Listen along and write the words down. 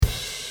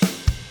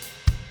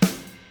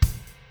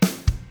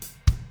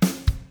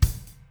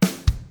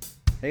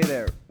Hey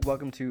there,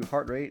 welcome to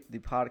Heart Rate, the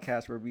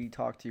podcast where we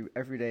talk to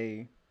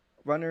everyday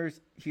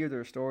runners, hear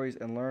their stories,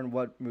 and learn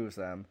what moves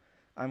them.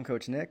 I'm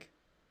Coach Nick.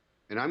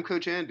 And I'm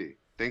Coach Andy.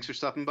 Thanks for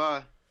stopping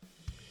by.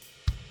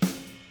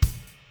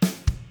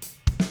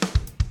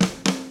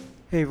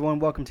 Hey everyone,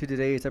 welcome to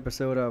today's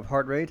episode of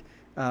Heart Rate.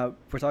 We're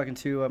talking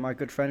to my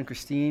good friend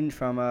Christine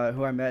from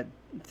who I met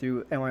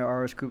through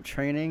NYR's group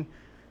training.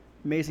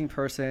 Amazing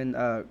person,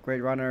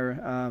 great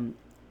runner.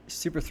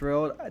 Super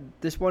thrilled.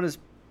 This one is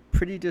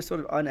pretty just sort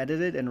of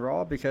unedited and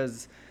raw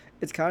because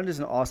it's kind of just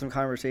an awesome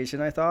conversation,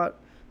 I thought.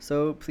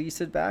 So please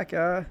sit back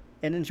and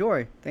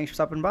enjoy. Thanks for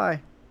stopping by.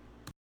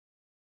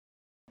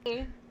 All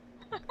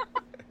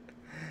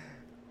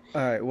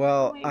right.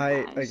 Well, Oh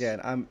my gosh.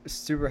 I'm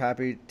super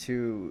happy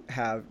to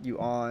have you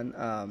on.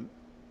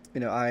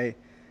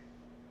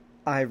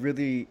 I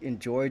really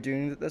enjoy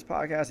doing this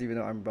podcast, even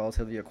though I'm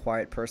relatively a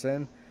quiet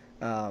person.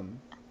 Um,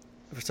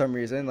 for some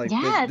reason, like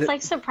Yeah, it's the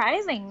like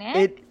surprising, it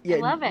Nick. I yeah,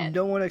 love it.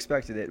 no one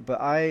expected it,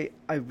 but I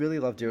really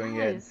love doing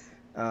it. Yes.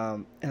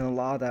 And a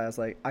lot of that is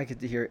like I get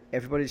to hear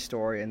everybody's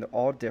story, and they're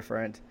all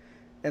different,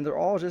 and they're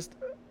all just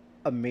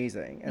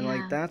amazing. And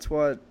like Yeah. that's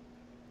what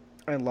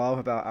I love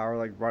about our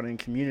like running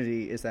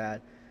community is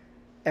that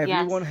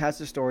everyone Yes. has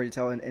a story to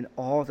tell, and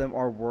all of them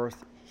are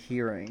worth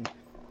hearing,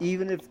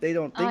 even if they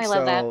don't Oh, think I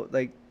love that. so.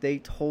 Like they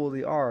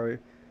totally are,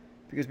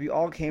 because we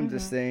all came to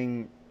this Hmm.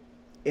 thing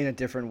in a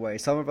different way.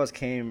 Some of us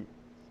came,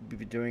 we've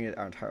been doing it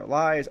our entire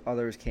lives.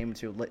 Others came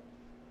to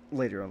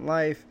later in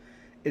life.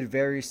 It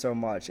varies so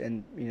much,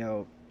 and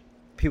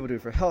people do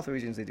it for health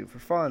reasons. They do it for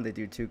fun. They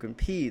do it to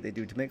compete. They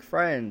do it to make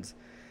friends.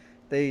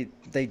 They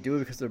do it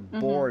because they're Hmm.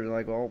 bored. They're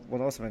like, well, what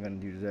else am I going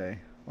to do today?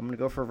 I'm going to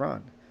go for a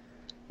run.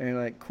 And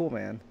you're like, cool,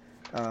 man.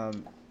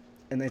 Um,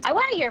 and I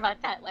want to hear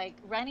about that, like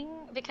running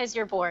because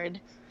you're bored.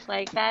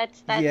 Like that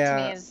to me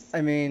yeah, is I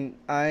mean,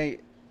 I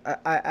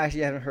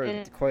actually haven't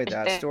heard quite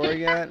that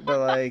story yet, but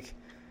like,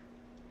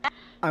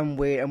 I'm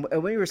waiting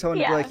for someone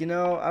to be yeah, like,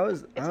 I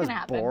it's was gonna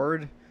happen.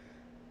 bored,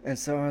 and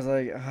so I was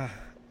like,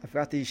 I've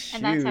got these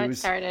And that's how it shoes.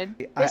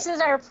 started. I This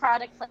is our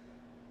product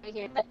right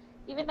here. But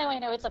even though I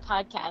know it's a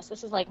podcast,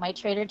 this is like my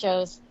Trader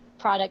Joe's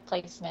product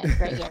placement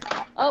right here.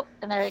 Oh,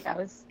 and there it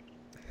goes.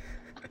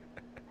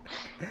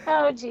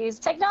 Oh, geez. it's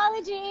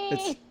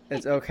Technology.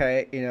 it's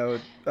okay,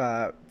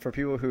 for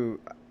people who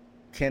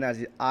cannot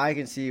see, I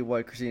can see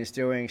what Christine is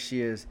doing.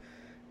 She is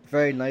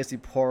very nicely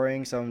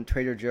pouring some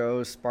Trader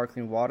Joe's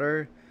sparkling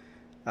water,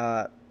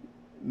 uh,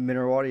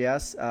 mineral water.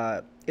 Yes,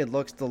 it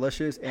looks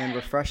delicious and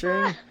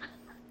refreshing.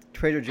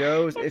 Trader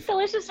Joe's, It's if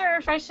delicious and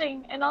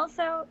refreshing. And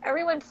also,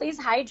 everyone, please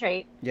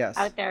hydrate yes,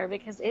 out there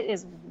because it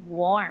is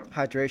warm.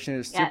 hydration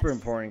is super Yes,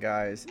 important,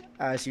 guys.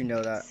 As you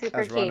know that super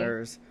as key.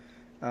 runners,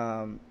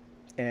 um,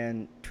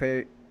 and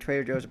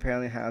Trader Joe's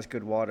apparently has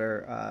good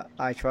water.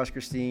 I trust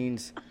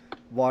Christine's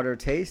water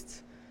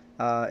taste.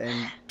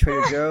 And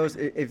Trader Joe's,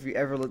 if you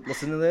ever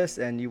listen to this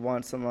and you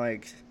want some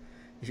like,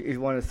 if you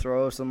want to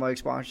throw some like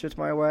sponsorships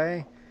my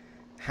way,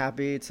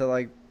 happy to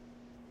like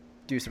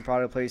do some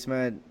product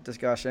placement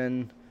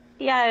discussion,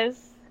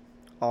 Yes.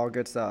 all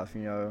good stuff.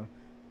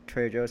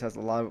 Trader Joe's has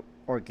a lot of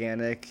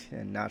organic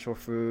and natural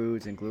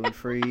foods and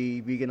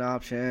gluten-free vegan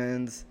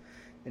options.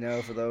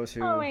 For those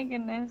Oh who my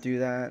goodness. do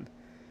that,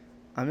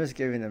 I'm just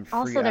giving them free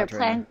Also, their ads right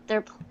now.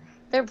 plan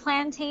their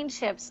plantain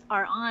chips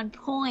are on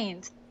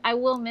point. I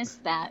will miss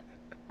that.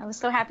 I was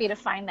so happy to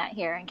find that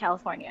here in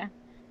California.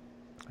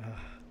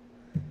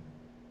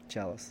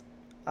 Jealous.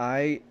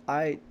 I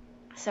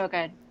So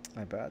good.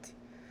 I bet.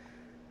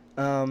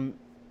 Um,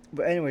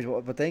 but anyways,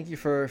 but thank you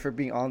for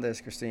being on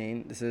this,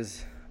 Christine. This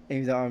is,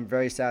 even though I'm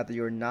very sad that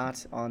you're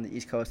not on the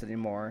East Coast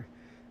anymore.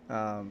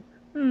 Um,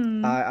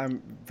 Hmm.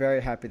 I'm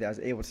very happy that I was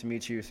able to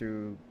meet you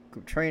through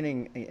group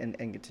training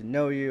and get to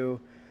know you.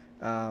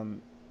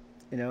 Um,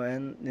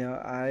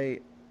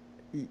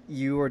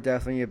 you are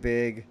definitely a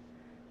big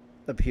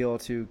appeal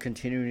to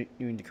continuing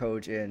to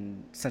coach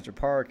in Central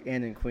Park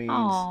and in Queens.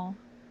 Oh.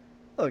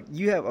 Look,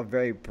 you have a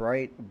very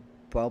bright,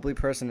 bubbly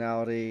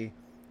personality.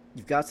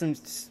 You've got some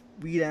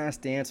sweet ass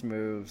dance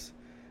moves.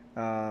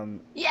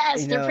 Um,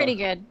 Yes, you they're know, pretty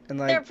good. and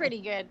They're like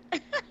pretty good.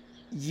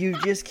 you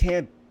just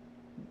can't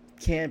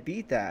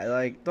beat that.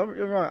 Like, don't get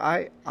me wrong,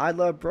 I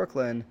love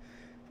Brooklyn,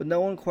 but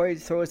no one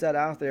quite throws that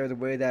out there the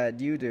way that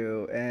you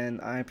do, and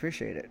I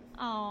appreciate it.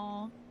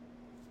 Oh.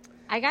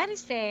 I gotta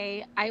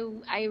say,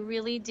 I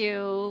really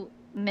do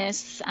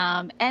miss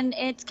and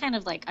it's kind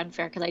of like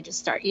unfair because I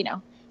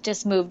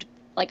just moved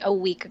like a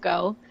week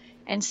ago.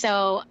 And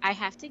so I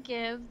have to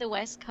give the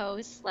West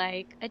Coast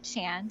like a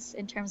chance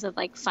in terms of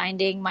like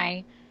finding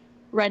my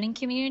running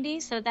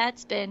community. So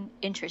that's been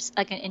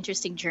like an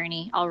interesting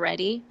journey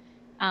already.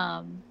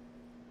 Um,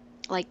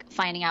 like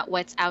finding out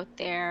what's out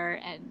there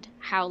and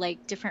how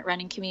like different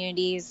running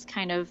communities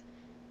kind of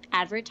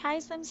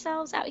advertise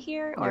themselves out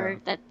here Yeah.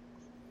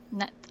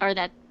 or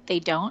that they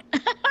don't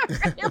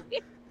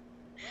really.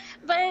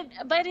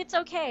 But it's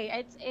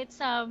okay. It's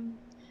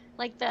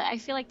like the I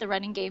feel like the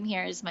running game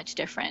here is much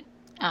different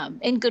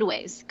in good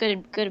ways,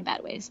 good and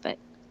bad ways. But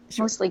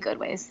Sure. mostly good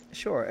ways.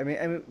 Sure. I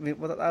mean,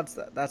 well,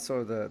 that's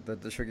sort of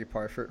the tricky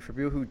part for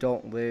people who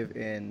don't live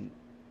in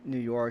New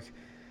York.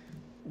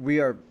 We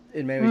are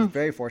in many ways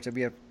very fortunate.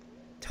 We have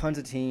tons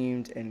of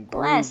teams and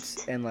groups,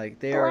 Blessed. and like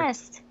they are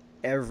Blessed.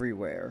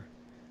 everywhere.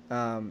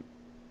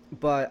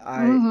 But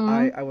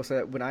I will say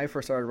that when I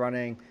first started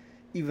running,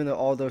 even though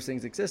all those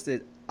things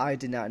existed, I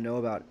did not know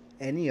about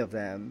any of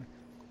them.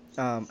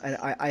 And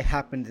I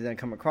happened to then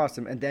come across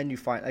them, and then you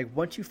find, like,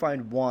 once you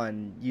find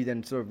one, you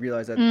then sort of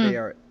realize that they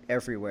are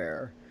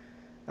everywhere.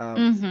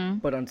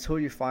 But until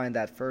you find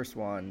that first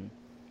one,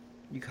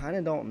 you kind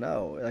of don't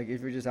know. Like,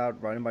 if you're just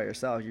out running by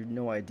yourself, you have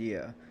no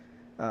idea.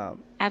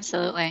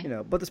 Absolutely.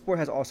 But the sport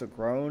has also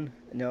grown.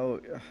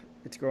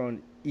 It's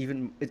grown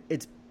even.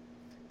 It's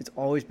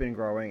always been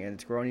growing, and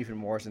it's grown even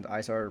more since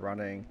I started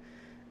running.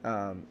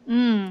 And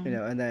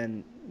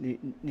then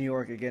New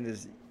York again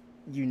is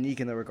unique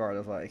in the regard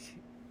of, like,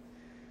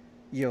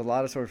 a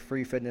lot of sort of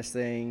free fitness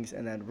things,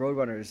 and then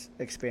Roadrunners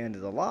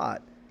expanded a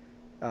lot.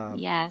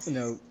 Yes.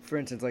 For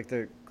instance, like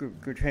the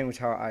group training, which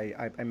how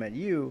I met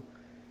you.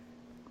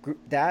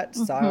 That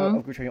style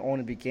of group training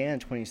only began in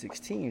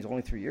 2016. It was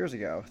only 3 years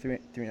ago, three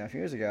and a half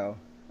years ago.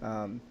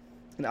 And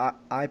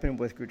I've been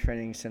with group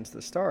training since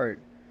the start.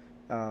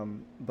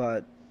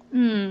 But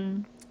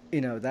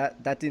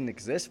that didn't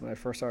exist when I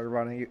first started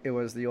running. It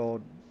was the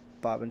old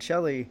Bob and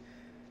Shelley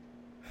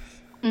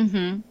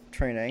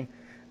training.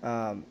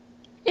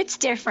 It's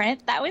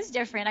different. That was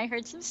different. I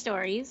heard some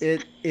stories.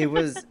 It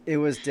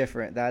was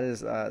different. That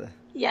is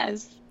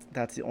yes.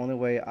 That's the only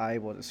way I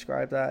will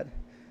describe that.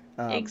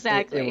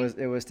 Exactly.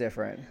 It was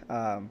different.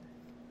 I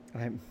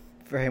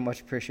very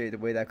much appreciate the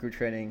way that group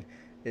training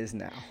is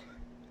now.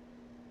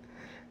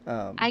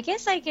 I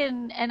guess I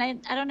can, and I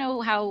don't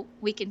know how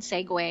we can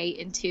segue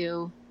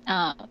into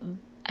I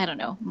don't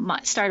know,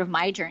 start of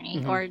my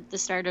journey or the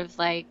start of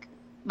like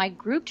my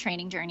group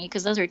training journey,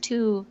 because those are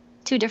two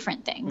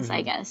different things,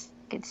 I guess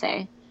I could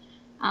say.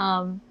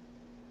 I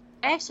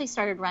actually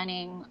started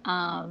running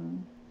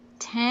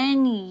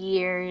 10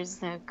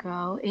 years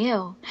ago.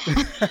 Ew.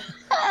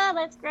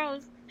 That's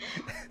gross.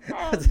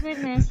 Oh,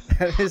 goodness.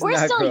 We're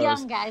still gross.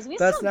 Young, guys. We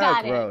That's still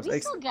not got gross. it. We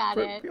still got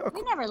it.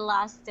 We never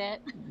lost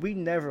it. We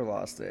never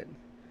lost it.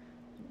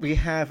 We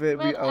have it.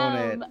 We own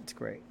it. It's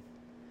great.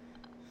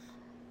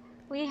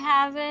 We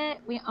have it.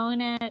 We own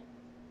it.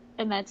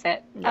 And that's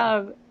it.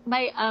 Yeah.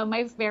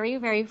 My very,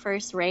 very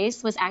first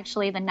race was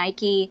actually the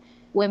Nike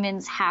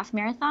Women's Half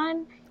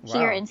Marathon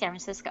here in San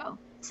Francisco.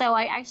 So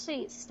I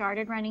actually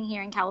started running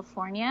here in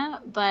California,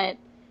 but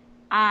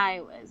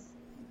I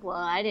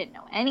didn't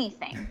know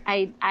anything.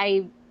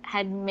 I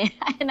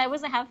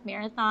was a half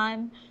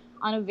marathon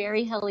on a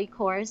very hilly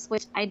course,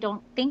 which I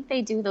don't think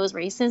they do those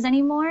races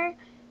anymore.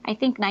 I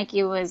think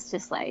Nike was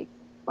just like,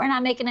 we're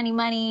not making any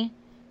money.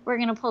 We're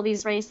going to pull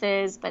these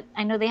races. But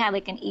I know they had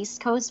like an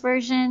East Coast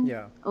version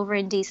over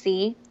in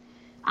DC.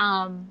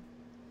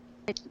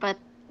 But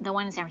the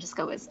one in San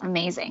Francisco was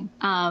amazing.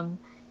 I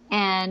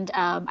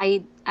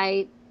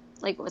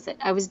like, what was it?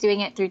 I was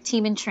doing it through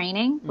Team in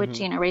Training, which,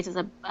 raises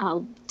a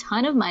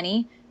ton of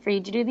money for you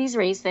to do these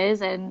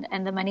races, and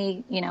the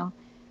money,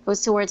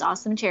 goes towards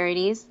awesome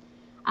charities.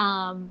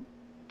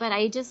 But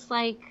I just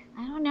I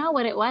don't know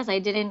what it was.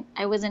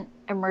 I wasn't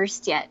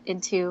immersed yet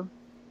into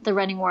the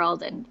running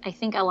world. And I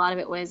think a lot of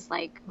it was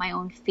like my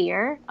own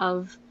fear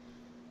of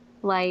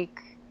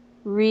like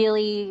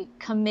really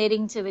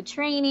committing to the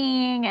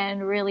training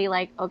and really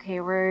like, okay,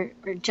 we're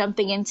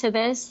jumping into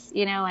this,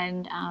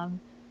 and,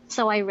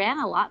 so I ran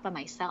a lot by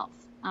myself.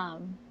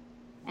 And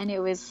it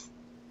was,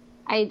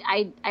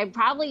 I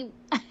probably,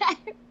 I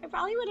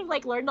probably would have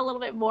like learned a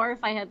little bit more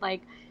if I had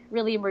like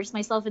really immersed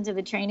myself into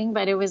the training,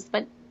 but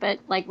but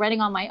like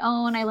running on my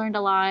own, I learned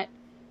a lot.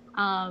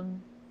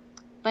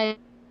 But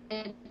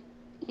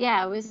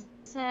yeah, it was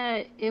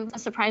a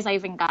surprise I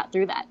even got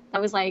through that.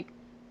 That was like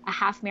a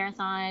half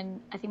marathon.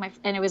 I think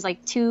and it was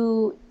like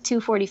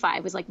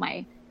 2:45 was like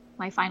my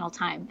final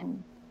time.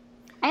 And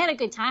I had a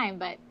good time,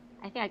 but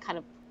I think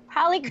I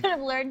probably could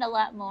have learned a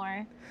lot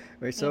more.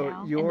 Right, so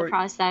in the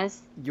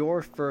process.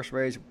 Your first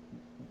race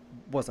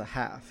was a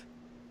half.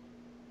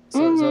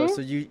 So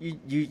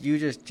you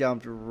just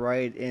jumped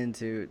right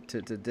into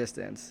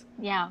distance.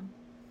 Yeah.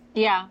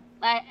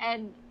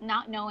 And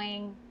not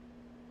knowing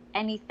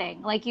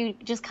anything, like you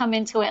just come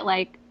into it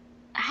like,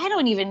 I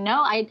don't even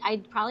know. I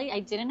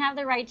didn't have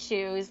the right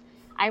shoes.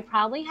 I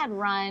probably had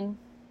run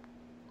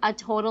a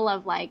total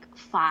of like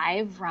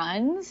 5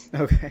 runs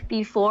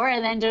before,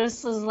 and then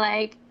just was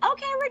like,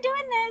 okay, we're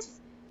doing this.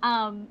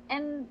 And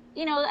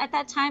at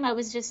that time I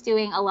was just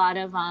doing a lot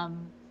of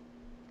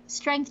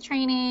strength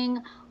training,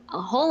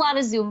 a whole lot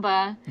of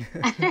Zumba,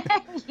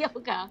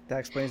 yoga. That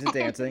explains the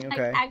dancing.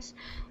 Okay.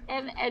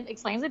 And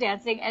explains the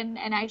dancing and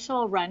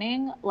actual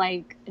running,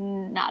 like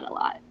not a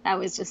lot. That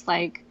was just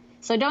like,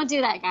 so don't do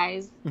that,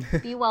 guys.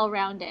 Be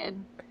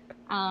well-rounded.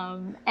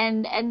 And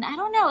I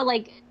don't know,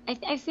 like,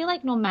 I feel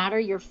like no matter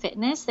your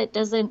fitness, it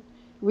doesn't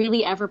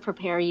really ever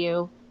prepare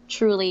you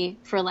truly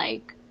for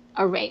like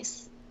a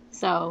race.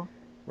 So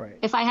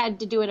if I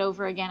had to do it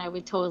over again, I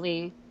would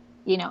totally,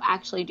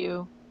 actually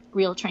do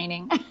real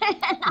training.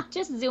 I'll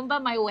just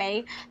Zumba my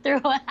way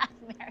through a half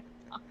marathon.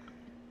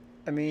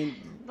 I mean,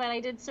 but I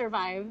did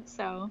survive,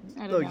 so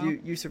I don't look, know.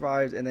 you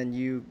survived, and then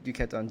you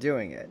kept on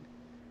doing it.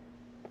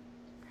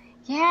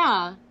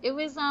 Yeah, it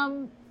was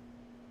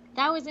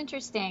that was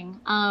interesting.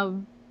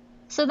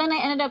 So then I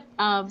ended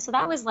up so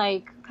that was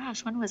like,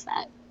 gosh, when was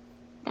that?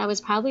 That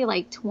was probably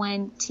like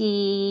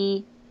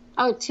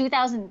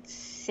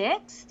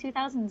 2006,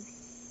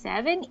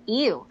 2007.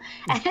 Ew.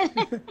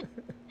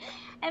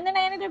 And then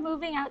I ended up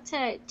moving out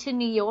to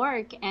New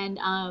York, and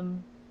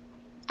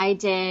I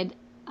did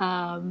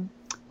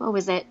what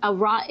was it?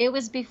 It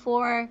was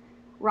before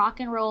Rock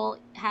and Roll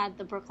had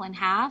the Brooklyn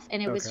Half,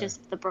 and it was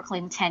just the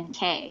Brooklyn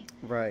 10K.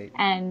 Right.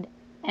 And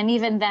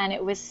even then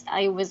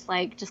I was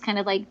like just kind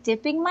of like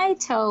dipping my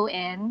toe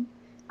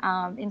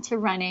into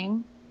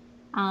running.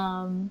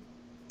 And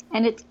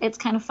it's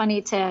kind of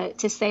funny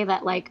to say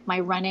that like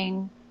my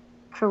running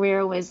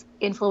career was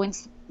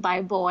influenced by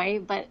a boy,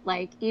 but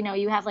like, you know,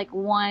 you have like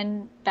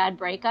one bad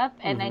breakup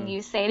and then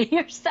you say to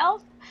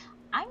yourself,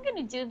 I'm going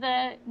to do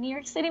the New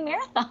York City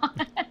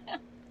Marathon.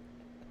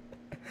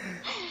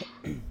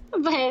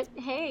 But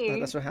hey,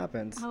 that's what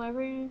happens.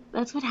 However,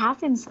 that's what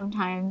happens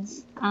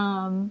sometimes.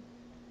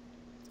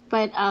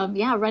 But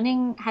yeah,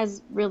 running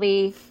has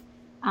really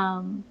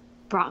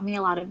brought me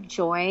a lot of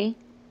joy,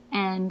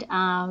 and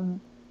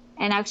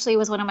actually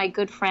was one of my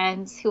good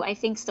friends who I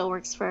think still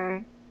works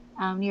for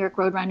New York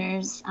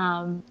Roadrunners,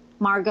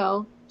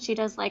 Margot. She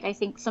does like, I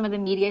think, some of the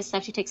media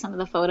stuff. She takes some of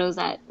the photos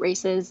at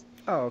races.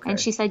 Oh, okay. And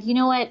she said, you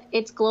know what?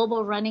 It's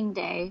Global Running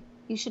Day.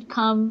 You should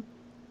come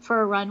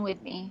for a run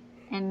with me.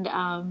 And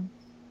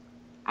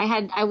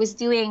I was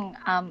doing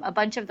a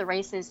bunch of the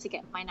races to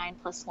get my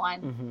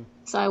 9+1.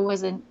 So I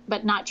wasn't,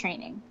 but not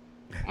training.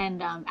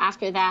 And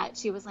after that,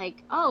 she was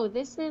like, oh,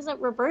 this is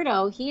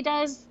Roberto. He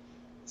does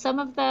some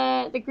of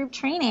the group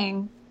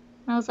training.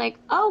 And I was like,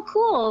 oh,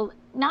 cool.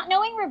 Not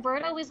knowing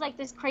Roberto was like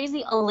this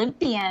crazy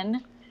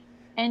Olympian,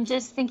 and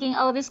just thinking,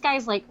 oh, this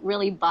guy's like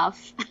really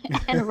buff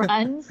and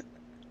runs.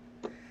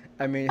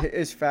 I mean,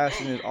 his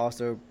fashion is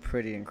also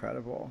pretty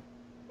incredible.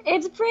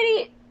 It's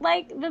pretty,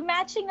 like, the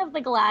matching of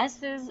the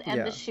glasses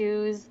and the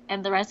shoes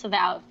and the rest of the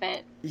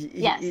outfit.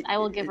 Yes, I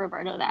will give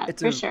Roberto that,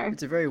 for sure.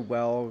 It's a very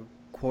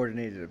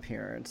well-coordinated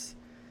appearance.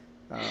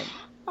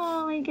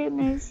 Oh, my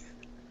goodness.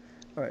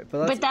 All right,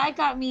 but that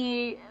got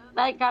me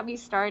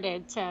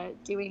started to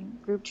doing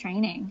group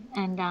training.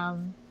 And,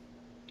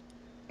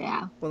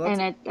 yeah. Well,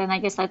 and I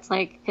guess that's,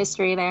 like,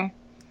 history there.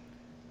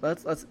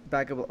 Let's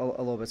back up a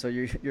little bit. So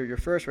your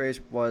first race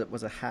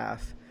was a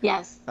half.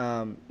 Yes.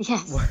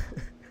 Yes.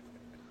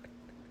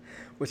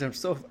 Which I'm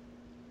so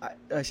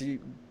actually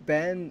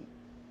Ben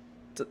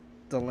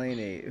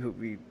Delaney, who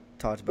we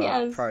talked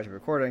about prior to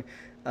recording,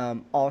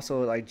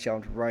 also like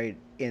jumped right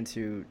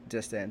into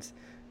distance.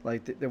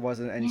 Like there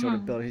wasn't any sort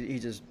of build. He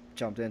just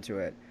jumped into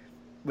it,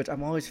 which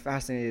I'm always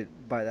fascinated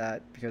by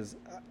that, because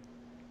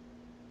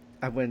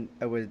I would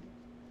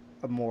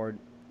a more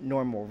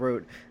normal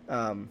route.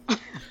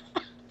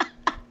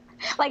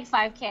 Like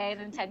 5K,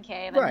 then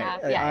 10K, then half.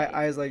 Yeah.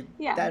 I was like,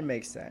 that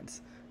makes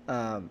sense.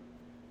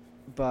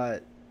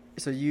 But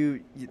so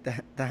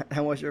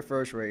that was your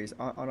first race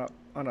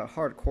on a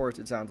hard course.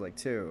 It sounds like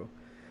too.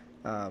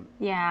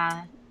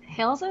 Yeah,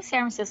 hills of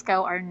San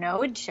Francisco are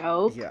no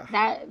joke. Yeah.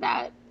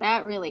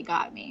 That really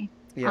got me.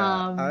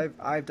 Yeah,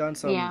 I've done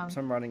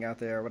some running out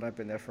there when I've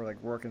been there for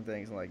like work and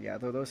things. And like, yeah,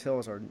 those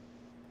hills are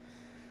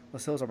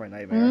my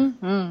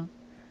nightmare.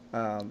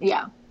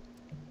 Yeah.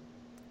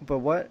 But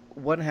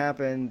what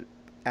happened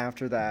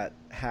after that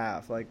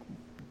half? Like,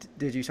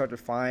 did you start to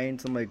find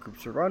some like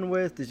groups to run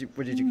with? Did you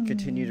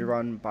continue to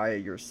run by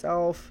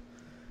yourself?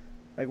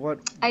 Like what?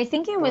 I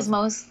think it was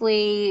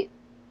mostly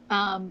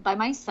by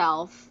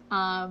myself,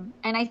 and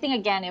I think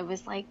again it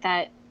was like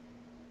that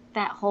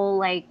whole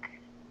like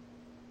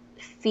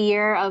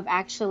fear of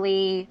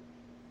actually,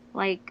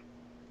 like,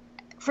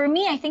 for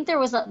me, I think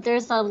there's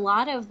a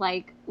lot of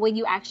like when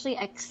you actually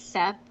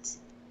accept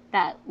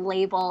that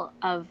label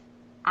of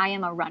I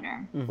am a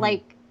runner.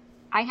 Like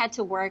I had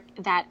to work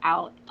that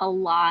out a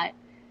lot,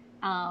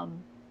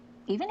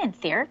 even in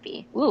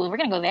therapy. Ooh, we're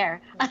gonna go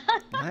there.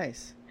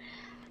 Nice.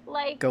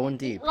 Like going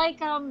deep.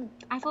 Like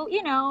I thought,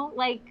 you know,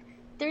 like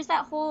there's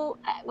that whole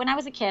when I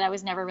was a kid, I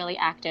was never really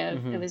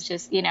active. It was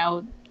just,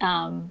 and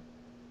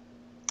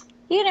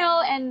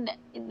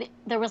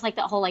there was like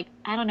that whole, like,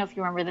 I don't know if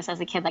you remember this as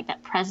a kid, like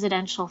that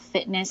presidential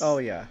fitness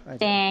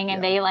thing,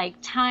 and they like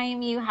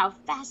time you how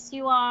fast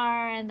you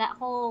are, and that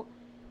whole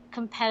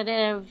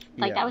competitive,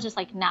 like that was just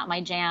like not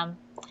my jam.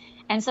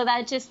 And so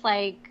that just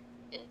like,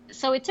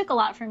 so it took a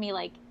lot for me,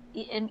 like,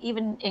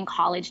 even in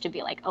college to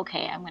be like,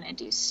 okay, I'm going to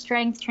do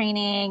strength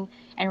training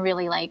and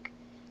really like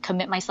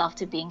commit myself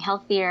to being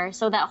healthier.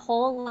 So that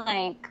whole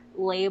like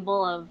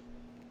label of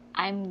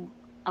I'm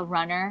a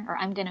runner or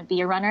I'm going to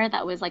be a runner,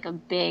 that was like a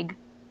big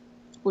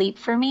leap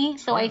for me.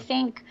 So I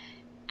think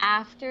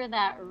after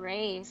that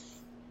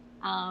race,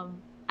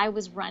 I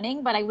was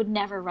running, but I would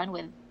never run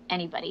with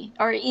anybody.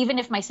 Or even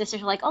if my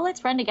sisters were like, oh,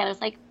 let's run together. It's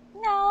like,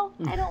 no,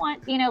 I don't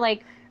want,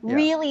 like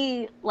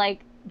really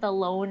like the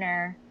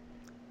loner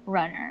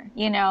runner,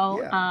 you know?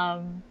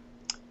 Yeah.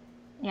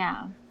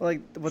 Yeah.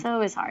 Like So it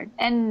was hard.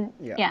 And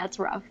yeah. yeah, it's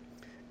rough.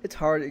 It's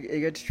hard. It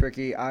gets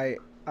tricky. I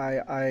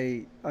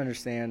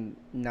understand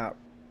not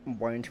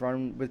wanting to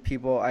run with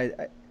people.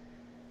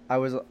 I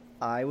was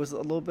I was a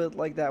little bit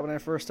like that when I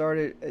first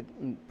started.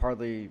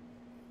 Partly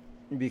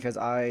because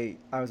I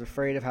was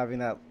afraid of having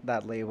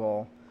that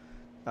label,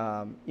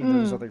 even though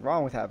there's nothing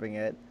wrong with having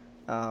it.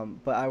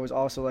 But I was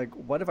also like,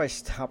 what if I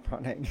stop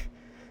running?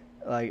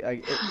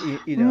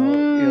 You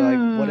know, you're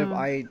like, what if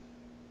I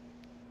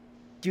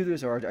do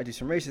this or I do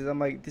some races? I'm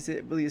like,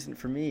 really isn't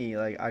for me.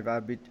 Like, I'd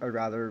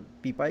rather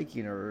be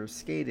biking or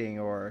skating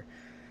or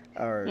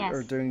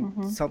Yes. doing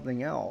Mm-hmm.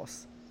 something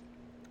else.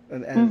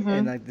 And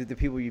Mm-hmm. like the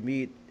people you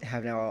meet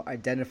have now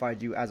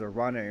identified you as a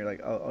runner. You're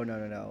like, oh no,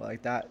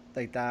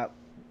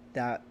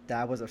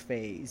 that was a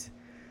phase,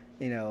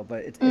 you know.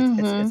 But it's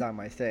Mm-hmm. not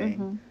my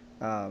thing.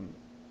 Mm-hmm. Um,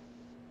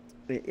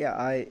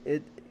 yeah,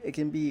 it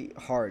can be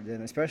hard,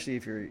 and especially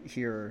if you're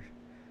here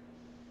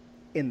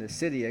in the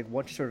city. Like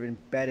once you're sort of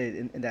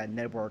embedded in that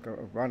network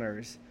of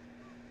runners,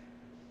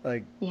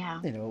 like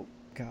Yeah. you know,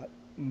 God,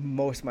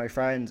 most of my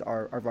friends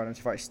are runners.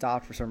 If I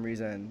stopped for some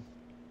reason,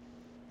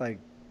 like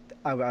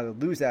I would either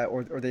lose that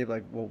or they'd be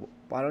like, well,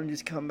 why don't you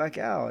just come back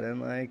out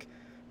and like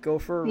go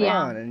for a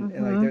Yeah. run and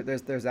like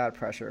Mm-hmm. there's that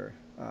pressure.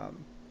 Yeah,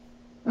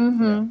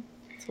 Mm-hmm.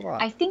 it's a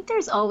lot. I think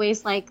there's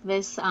always like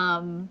this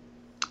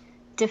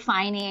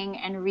defining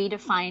and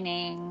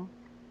redefining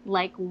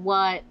like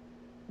what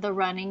the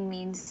running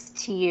means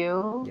to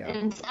you. Yeah.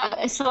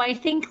 And so I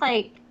think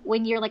like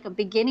when you're like a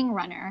beginning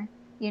runner,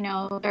 you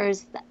know,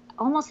 there's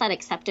almost that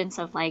acceptance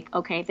of like,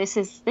 okay, this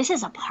is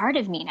a part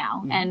of me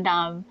now.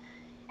 Mm-hmm.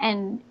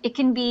 And it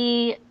can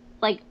be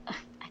like,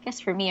 I guess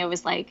for me, it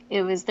was like,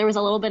 there was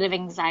a little bit of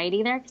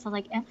anxiety there because I'm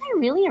like, am I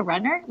really a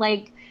runner?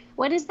 Like,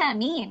 what does that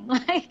mean?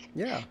 Like,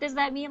 Yeah. does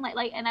that mean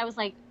and I was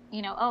like,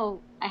 you know, oh,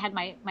 I had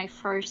my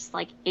first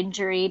like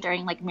injury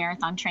during like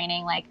marathon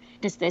training. Like,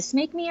 does this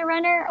make me a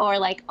runner? Or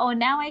like, oh,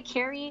 now I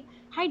carry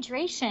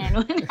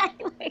hydration when I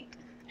like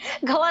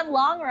go on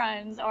long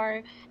runs,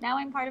 or now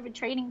I'm part of a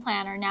training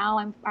plan, or now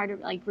I'm part of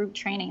like group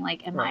training.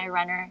 Like, am I Right. a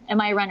runner? Am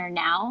I a runner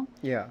now?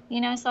 Yeah.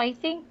 You know, so I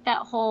think that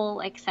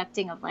whole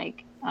accepting of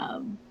like,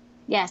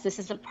 yes, this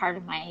is a part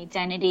of my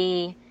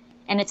identity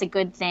and it's a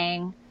good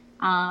thing.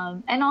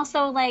 And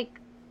also like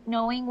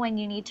knowing when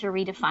you need to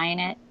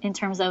redefine it in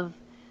terms of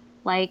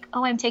like,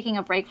 oh, I'm taking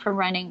a break from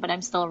running, but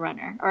I'm still a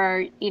runner,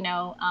 or, you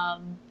know,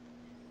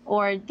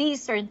 or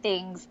these certain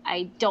things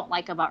I don't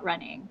like about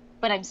running,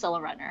 but I'm still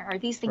a runner, or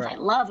these things I Right.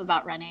 love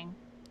about running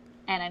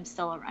and I'm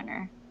still a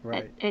runner.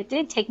 Right. It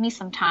did take me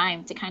some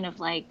time to kind of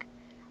like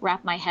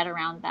wrap my head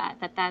around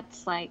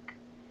that's like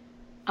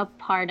a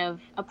part of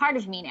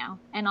me now,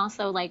 and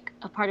also like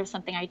a part of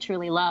something I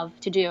truly love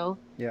to do,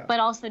 Yeah. but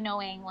also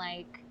knowing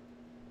like,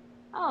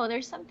 oh,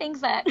 there's some things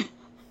that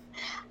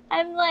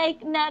I'm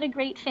like not a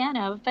great fan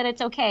of, but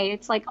it's okay.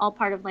 It's like all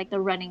part of like the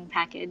running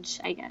package,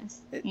 I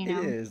guess, you It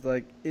know. is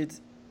like it's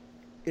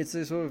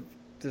a sort of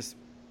this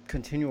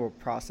continual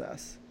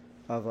process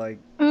of like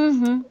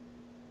Mhm.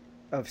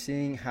 of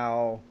seeing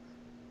how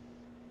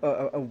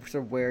sort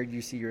of where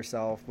you see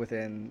yourself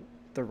within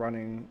the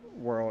running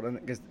world, and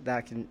because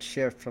that can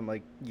shift from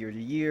like year to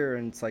year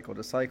and cycle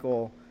to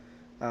cycle.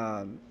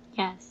 Um,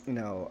 Yes. you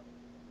know,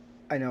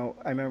 I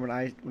remember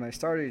when I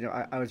started, you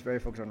know, I was very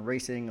focused on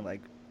racing and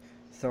like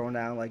throwing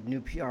down like new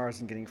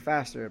PRs and getting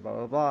faster, blah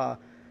blah blah.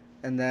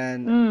 And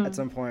then at Mm.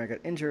 some point I got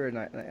injured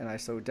and I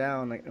slowed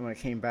down. Like, and when I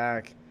came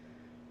back,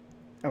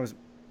 I was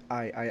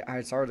I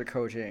had started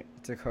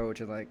to coach,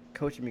 and like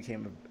coaching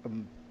became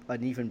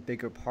an even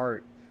bigger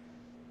part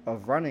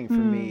of running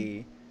for Mm.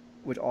 me,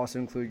 which also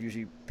included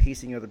usually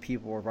pacing other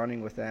people or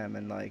running with them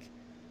and like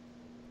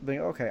being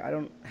okay. I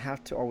don't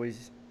have to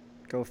always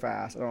go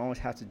fast. I don't always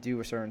have to do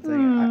a certain thing.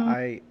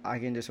 Mm. I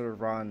can just sort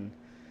of run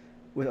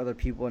with other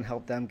people and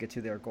help them get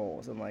to their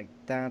goals. And like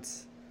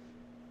that's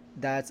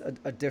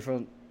a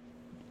different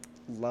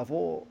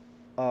level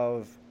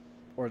of,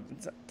 or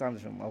it's not a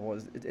different level.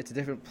 It's a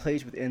different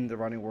place within the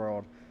running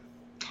world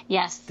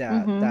Yes.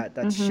 Mhm. that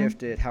Mhm.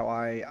 shifted how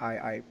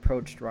I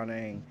approached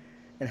running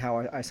and how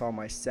I saw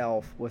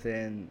myself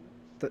within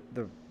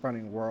the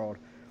running world.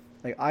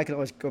 Like I could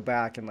always go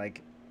back and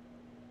like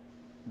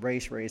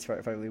race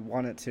if I really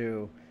wanted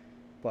to,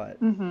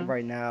 but Mhm.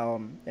 right now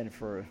and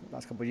for the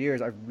last couple of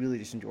years, I've really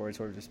just enjoyed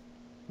sort of just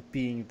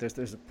being there's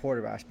a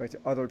supportive aspect to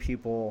other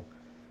people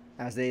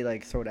as they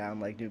like throw down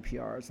like new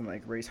PRs and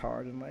like race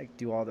hard and like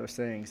do all those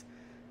things,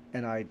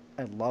 and I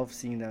love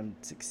seeing them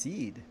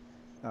succeed.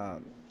 Um,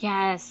 and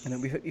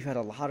then Yes. we've had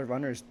a lot of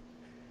runners,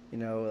 you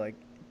know, like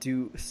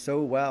do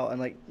so well and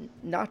like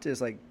not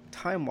just like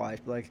time wise,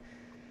 but like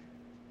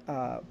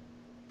uh,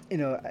 you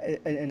know,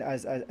 and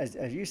as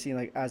you've seen,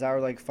 like as our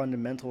like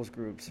fundamentals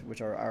groups,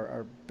 which are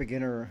our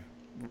beginner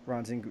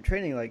runs in group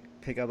training, like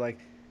pick up like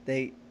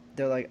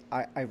they're like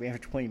I ran for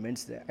 20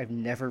 minutes today. I've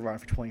never run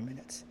for 20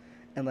 minutes,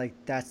 and like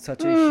that's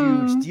such a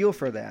huge Mm. deal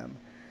for them,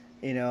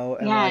 you know,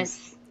 and like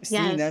Yes.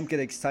 seeing them Yes. get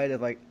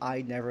excited, like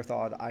I never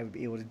thought I would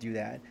be able to do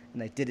that,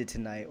 and I did it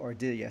tonight or I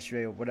did it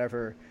yesterday or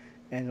whatever,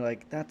 and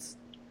like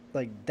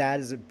that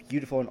is a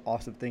beautiful and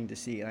awesome thing to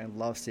see, and I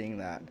love seeing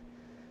that,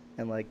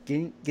 and like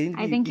getting to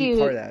I think be part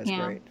you, of that is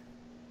yeah. great.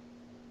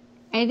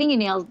 I think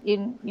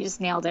you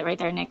just nailed it right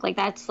there, Nick. Like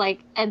that's like,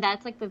 and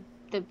that's like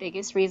the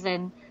biggest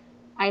reason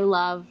I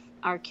love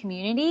our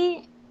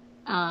community,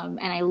 and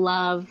I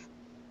love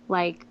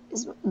like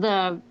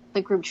the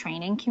group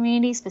training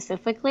community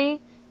specifically.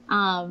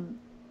 I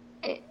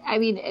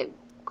mean,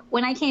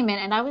 when I came in,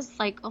 and I was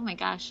like, oh my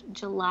gosh,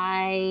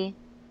 July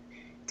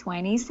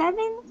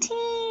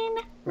 2017,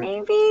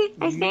 Right. maybe,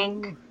 I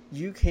think.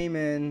 You came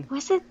in.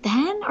 Was it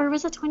then or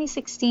was it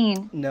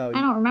 2016? No, I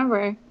don't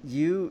remember.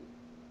 you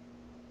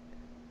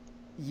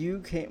you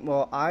came.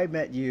 Well, I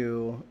met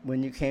you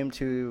when you came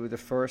to the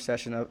first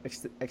session of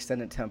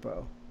extended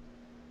tempo,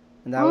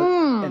 and that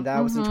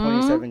was in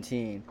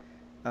 2017.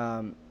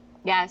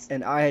 Yes.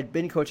 And I had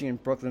been coaching in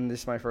Brooklyn.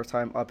 This is my first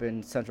time up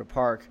in Central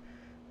Park.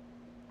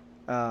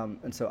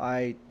 And so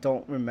I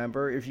don't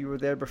remember if you were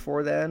there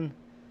before then.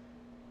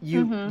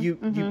 You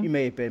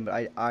may have been,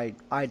 but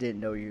I didn't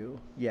know you.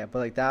 Yeah, but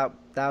like that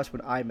was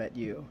when I met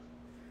you,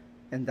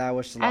 and that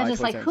was July I was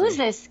just like,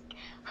 2017.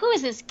 who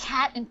is this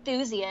cat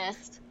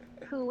enthusiast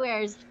who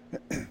wears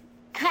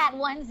cat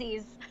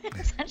onesies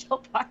in Central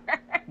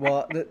Park?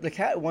 Well, the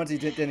cat onesie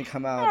didn't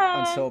come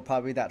out until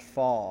probably that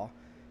fall,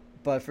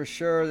 but for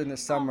sure in the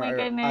summer my I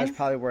was goodness.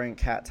 probably wearing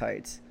cat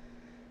tights.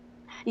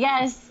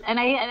 Yes, and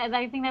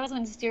I think that was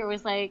when Stuart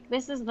was like,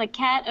 "This is the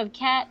cat of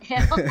Cat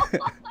Hill."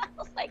 I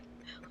was like,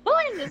 "Who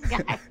is this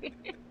guy?"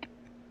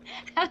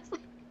 I was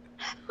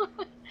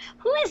like,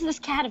 "Who is this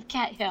cat of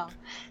Cat Hill?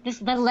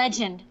 The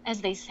legend,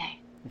 as they say."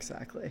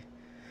 Exactly.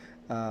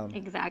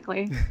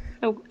 Exactly.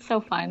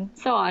 So fun,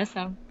 so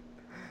awesome.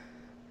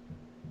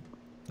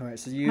 All right,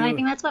 so But I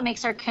think that's what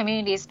makes our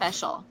community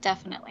special,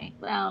 definitely.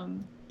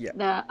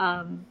 Yeah.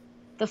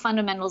 The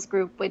fundamentals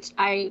group, which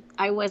I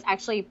was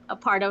actually a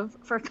part of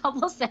for a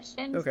couple of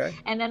sessions, Okay.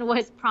 and then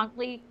was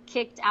promptly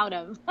kicked out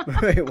of.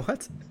 Wait,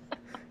 what?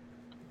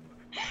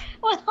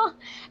 Well,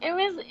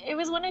 it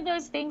was one of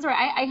those things where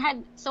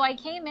I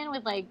came in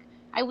with like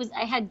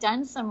I had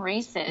done some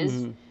races,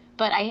 Mm-hmm.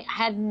 but I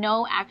had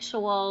no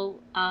actual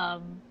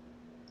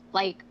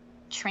like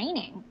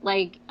training.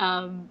 Like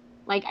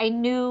I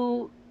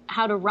knew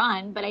how to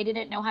run, but I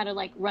didn't know how to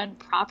like run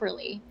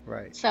properly.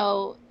 Right.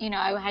 So,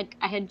 I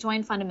had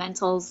joined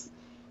fundamentals,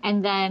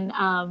 and then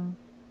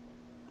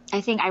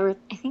I think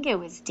it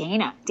was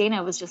Dana.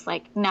 Dana was just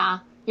like, "Nah,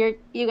 you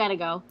gotta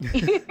go.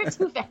 You're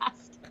too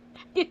fast.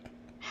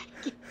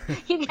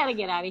 You gotta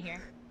get out of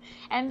here."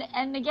 And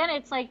again,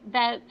 it's like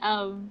that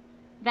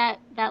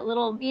that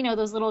little,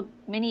 those little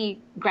mini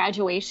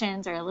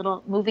graduations or a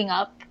little moving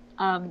up.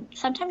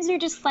 Sometimes you're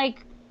just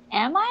like,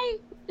 am I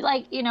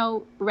like,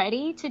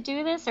 ready to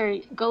do this or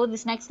go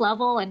this next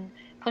level and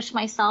push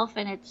myself?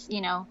 And it's,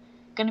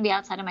 going to be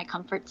outside of my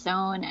comfort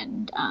zone.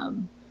 And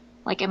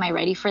like, am I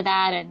ready for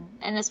that?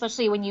 And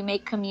especially when you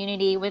make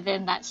community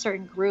within that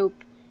certain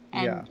group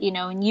and,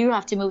 Yeah. And you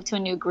have to move to a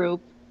new group,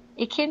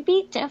 it can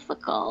be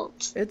difficult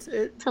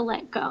to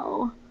let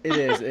go. It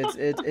is.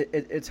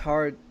 It's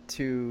hard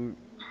to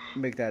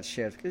make that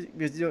shift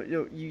because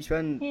you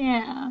spend.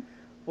 Yeah.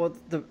 Well,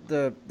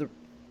 the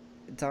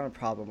it's not a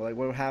problem. Like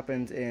what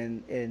happens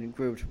in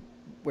groups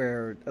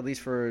where, at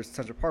least for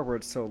Central Park, where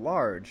it's so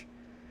large,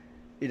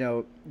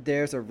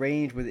 there's a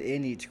range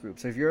within each group.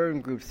 So if you're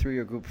in group 3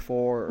 or group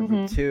 4 or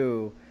group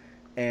 2,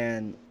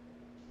 and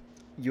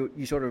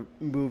you sort of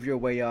move your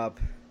way up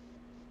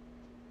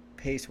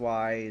pace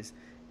wise.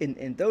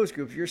 In those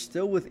groups, you're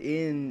still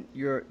within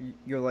your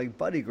like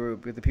buddy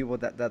group with the people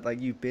that like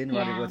you've been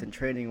running with and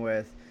training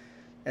with,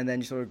 and then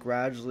you sort of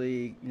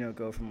gradually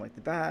go from like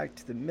the back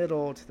to the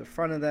middle to the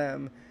front of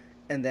them,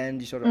 and then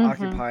you sort of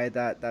occupy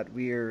that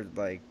weird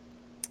like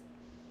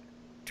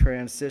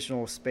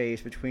transitional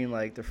space between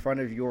like the front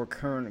of your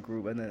current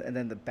group and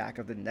then the back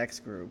of the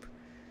next group,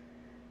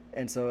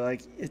 and so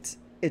like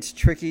it's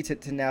tricky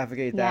to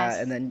navigate that. Yes.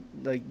 And then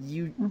like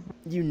you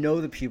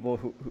the people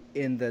who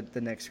in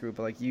the next group,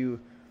 but like you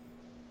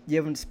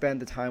haven't spent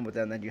the time with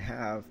them that you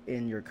have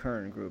in your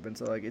current group, and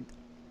so like it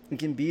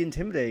can be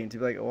intimidating to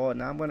be like, oh,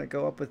 now I'm gonna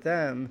go up with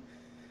them,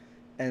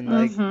 and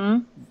like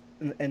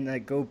and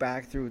like go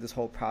back through this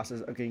whole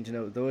process of getting to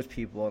know those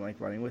people and like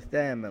running with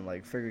them and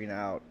like figuring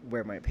out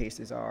where my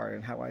paces are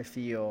and how I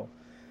feel.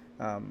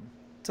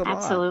 It's a lot.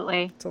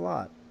 Absolutely. It's a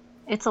lot.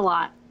 It's a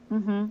lot.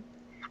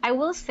 I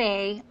will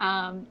say,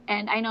 and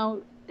I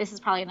know this is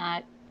probably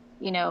not,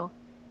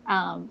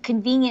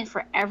 convenient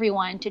for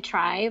everyone to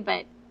try,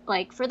 but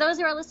like for those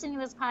who are listening to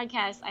this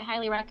podcast, I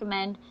highly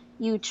recommend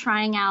you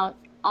trying out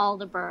all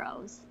the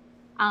boroughs.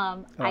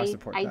 I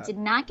support I that. did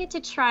not get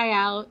to try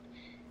out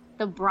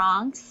the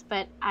Bronx,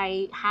 but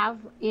I have,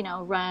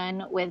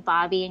 run with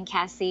Bobby and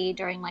Cassie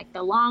during like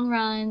the long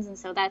runs. And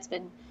so that's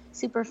been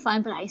super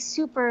fun, but I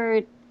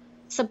super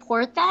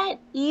support that.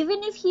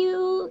 Even if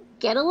you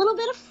get a little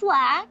bit of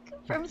flack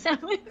from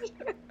some of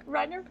your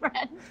runner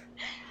friends,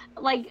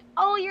 like,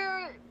 oh,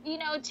 you're,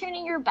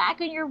 turning your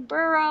back on your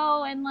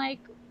burrow, and like,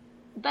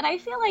 but I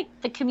feel like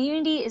the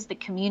community is the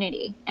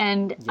community.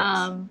 And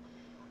Yes.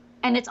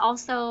 and it's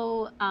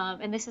also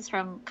and this is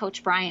from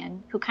Coach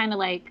Brian, who kind of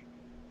like,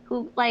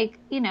 like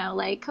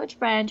Coach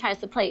Brian tries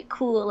to play it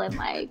cool and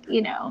like,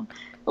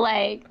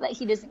 like that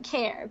he doesn't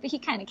care, but he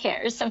kind of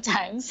cares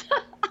sometimes.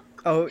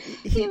 Oh,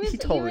 he He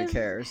totally was,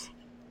 cares.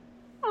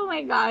 oh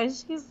my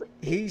gosh,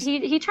 He's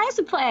he tries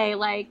to play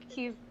like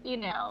he's,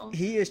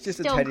 he is just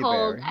a stone teddy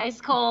cold, bear. ice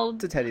cold.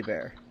 It's a teddy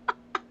bear.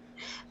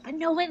 But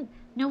no one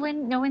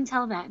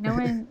tell that. No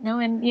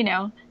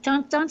one,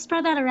 don't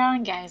spread that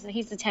around, guys. That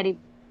he's a teddy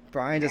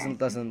Brian bear.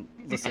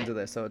 doesn't listen to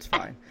this, so it's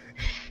fine.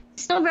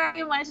 Still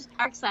very much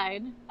dark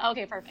side.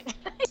 Okay, perfect.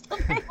 Still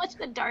very much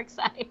the dark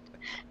side.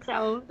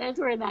 So that's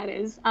where that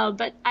is.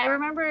 But I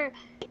remember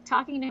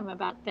talking to him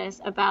about this,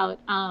 about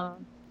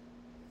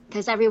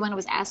because everyone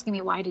was asking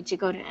me, why did you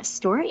go to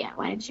Astoria?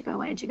 Why did you go?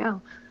 Why did you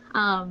go?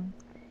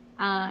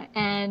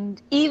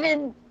 And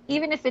even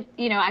if it,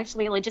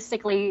 actually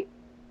logistically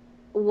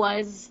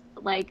was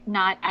like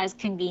not as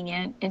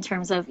convenient in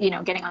terms of,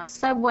 getting on the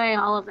subway,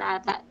 all of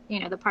that,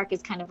 the park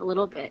is kind of a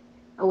little bit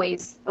a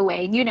ways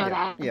away. You know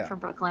that from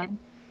Brooklyn.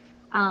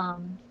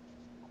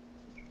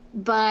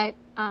 But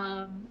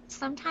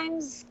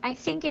sometimes I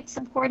think it's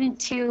important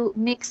to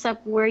mix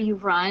up where you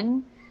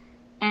run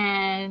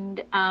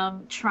and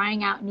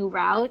trying out new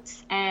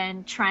routes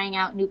and trying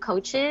out new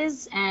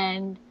coaches.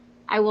 And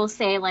I will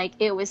say, like,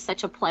 it was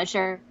such a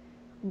pleasure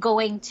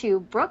going to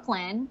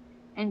Brooklyn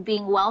and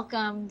being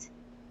welcomed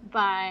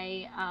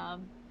by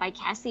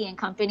Cassie and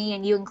company,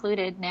 and you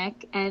included,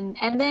 Nick, and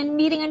then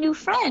meeting a new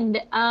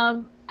friend.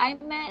 I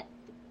met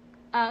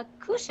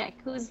Kushik,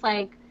 who's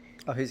like,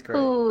 Oh, he's great.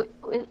 who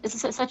is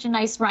such a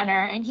nice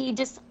runner, and he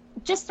just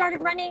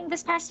started running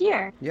this past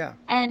year. Yeah.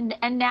 And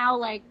now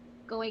like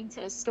going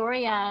to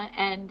Astoria,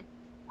 and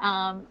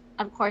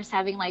of course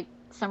having like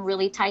some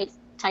really tight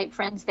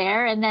friends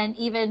there, and then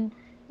even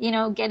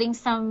getting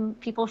some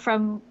people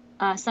from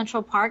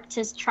Central Park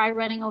to try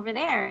running over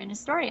there in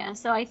Astoria.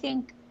 So I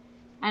think,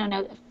 I don't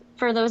know,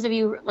 for those of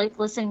you like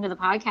listening to the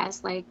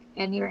podcast, like,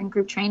 and you're in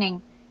group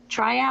training,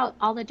 try out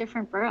all the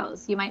different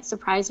boroughs. You might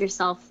surprise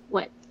yourself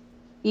what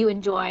you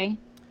enjoy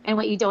and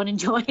what you don't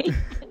enjoy.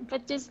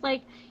 But just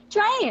like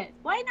try it.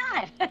 Why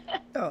not?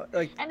 No,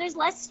 like, and there's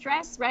less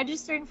stress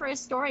registering for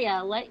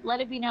Astoria. Let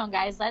it be known,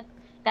 guys, that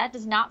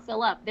does not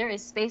fill up. There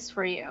is space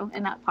for you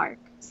in that park.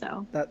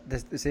 So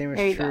the same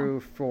There is you go. true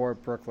for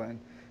Brooklyn.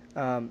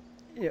 Yeah,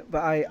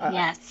 but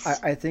Yes.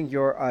 I think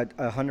you're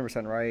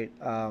 100% right.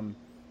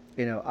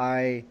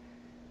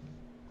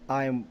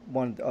 I am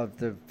one of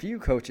the few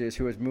coaches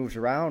who has moved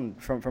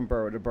around from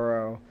borough to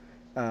borough.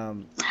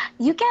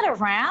 You get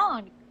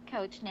around,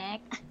 Coach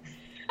Nick.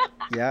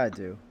 Yeah, I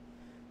do.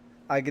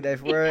 I get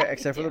everywhere Yeah,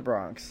 except for you the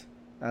Bronx.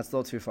 That's a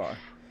little too far.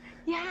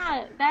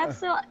 Yeah,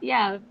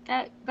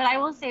 but I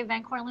will say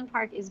Van Cortlandt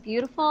Park is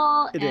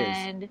beautiful. It is.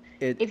 And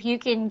It if you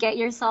can get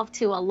yourself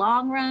to a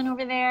long run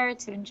over there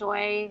to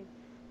enjoy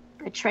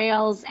the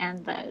trails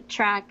and the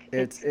track,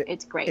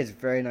 it's great. It's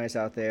very nice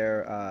out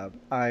there.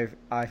 I've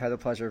had the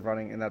pleasure of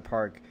running in that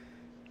park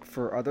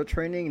for other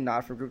training,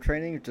 not for group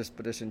training,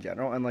 but just in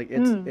general. And like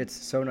it's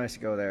so nice to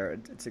go there.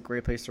 It's a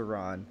great place to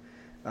run.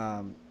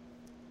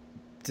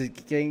 To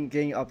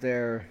getting up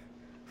there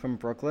from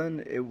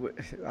Brooklyn,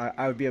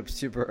 I would be up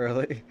super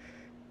early,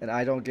 and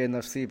I don't get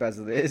enough sleep as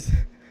it is.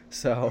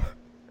 So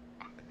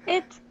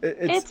it's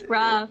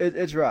rough.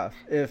 It's rough.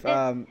 If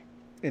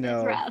It's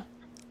rough.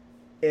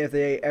 if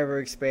they ever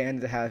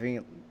expand to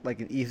having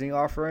like an evening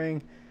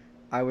offering,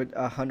 I would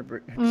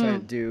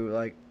 100% do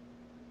like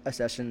a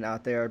session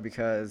out there,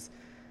 because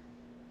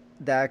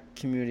that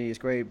community is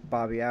great.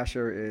 Bobby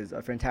Asher is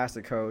a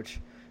fantastic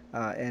coach,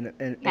 and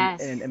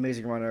an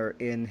amazing runner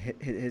in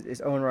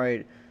his own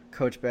right.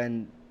 Coach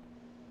Ben,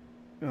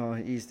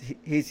 he's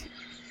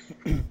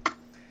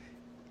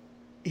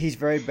he's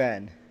very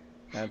Ben.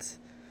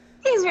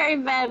 He's very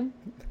Ben.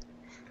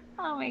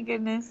 Oh my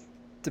goodness.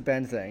 It's a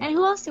Ben thing. And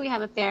who else do we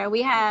have up there?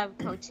 We have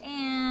Coach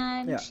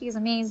Ann. Yeah. She's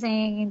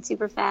amazing and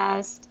super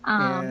fast.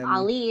 And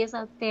Ali is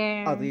up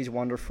there. Ali's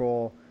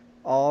wonderful.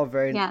 All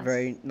very Yes.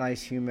 very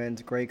nice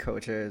humans, great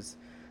coaches.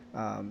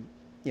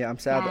 Yeah, I'm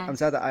sad. Yes. I'm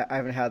sad that I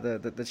haven't had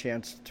the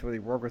chance to really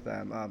work with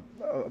them.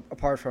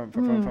 Apart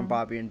from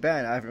Bobby and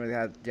Ben, I haven't really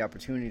had the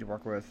opportunity to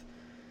work with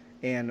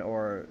Ann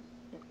or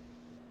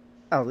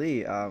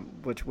Ali,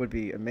 which would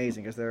be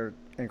amazing, because they're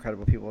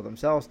incredible people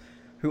themselves,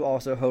 who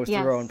also host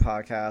their own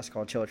podcast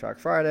called Chill Track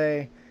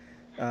Friday.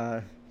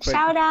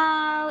 Shout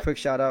out. Quick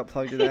shout out,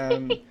 plug to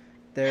them.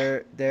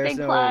 There's Big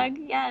no plug,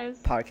 yes.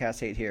 podcast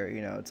hate here.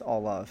 It's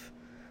all love.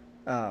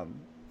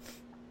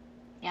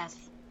 Yes.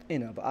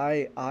 But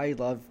I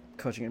love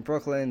coaching in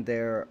Brooklyn.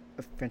 They're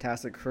a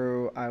fantastic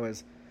crew.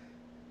 And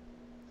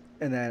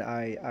then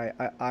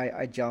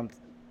I jumped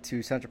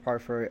to Central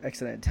Park for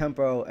Excellent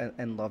Tempo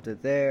and loved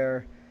it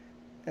there.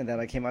 And then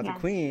I came out to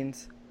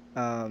Queens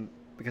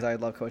because I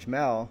love Coach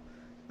Mel,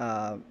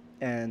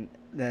 and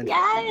then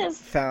Yes.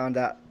 found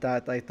out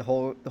that like the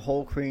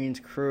whole Queens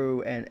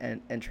crew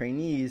and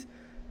trainees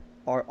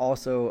are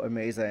also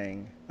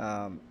amazing.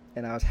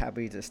 And I was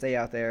happy to stay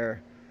out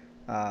there.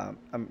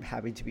 I'm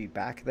happy to be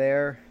back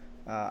there.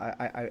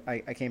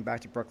 I came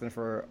back to Brooklyn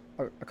for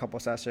a couple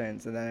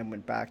sessions, and then I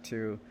went back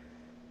to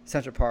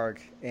Central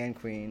Park and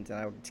Queens, and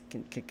I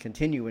would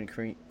continue in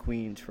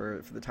Queens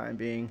for the time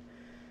being,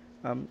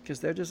 because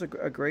they're just a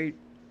great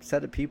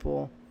set of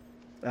people,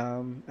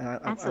 and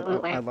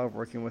Absolutely. I love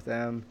working with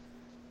them.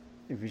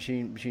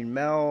 Between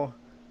Mel,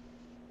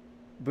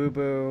 Boo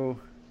Boo,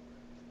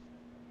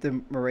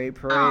 the Marade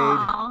Parade,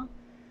 Aw.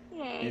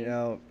 Yay. you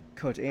know,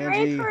 Coach Marade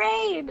Angie.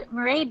 Parade.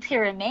 Marade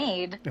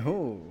Pyramid.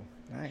 Oh,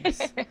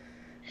 nice.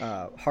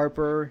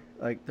 Harper,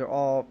 like they're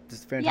all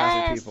just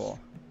fantastic Yes. people.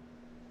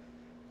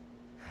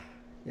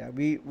 Yeah,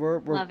 we're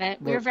Love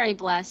it. We're very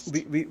blessed.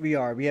 we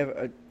are. We have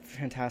a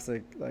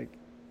fantastic like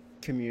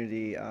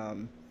community.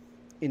 And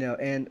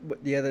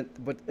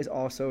what is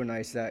also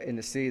nice that in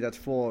the city that's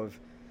full of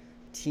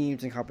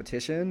teams and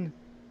competition,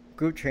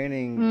 group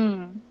training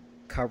Mm.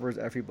 covers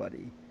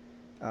everybody.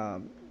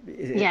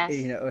 Yes.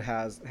 It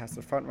has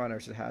the front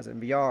runners, it has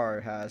MBR,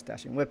 it has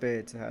Dashing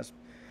Whippets, it has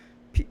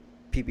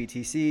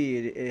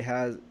PBTC, it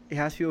has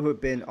people who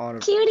have been on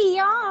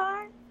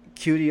QDR.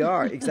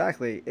 QDR.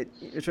 Exactly.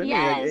 It's really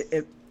Yes.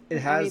 like it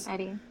has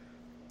Everybody.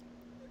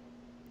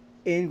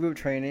 in group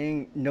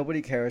training.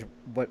 Nobody cares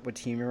what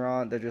team you're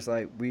on. They're just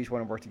like, we just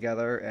want to work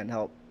together and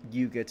help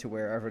you get to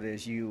wherever it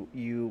is you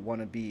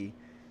want to be.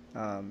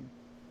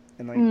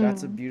 And like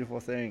that's a beautiful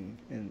thing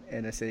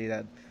in a city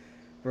that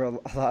where a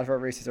lot of our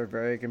races are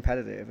very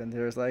competitive, and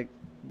there's like,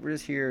 we're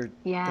just here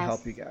to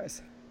help Yes. you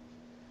guys.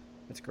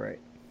 It's great.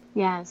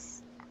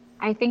 Yes.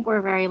 I think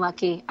we're very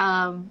lucky.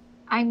 I'm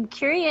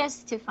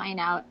curious to find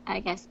out,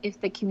 I guess,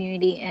 if the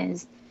community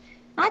is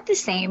not the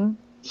same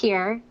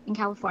here in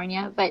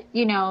California, but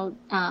because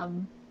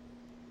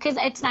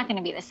it's not going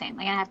to be the same.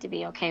 Like I have to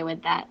be okay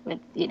with that.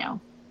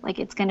 Like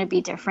it's going to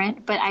be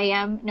different. But I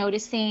am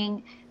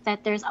noticing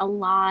that there's a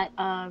lot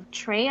of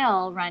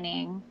trail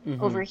running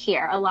over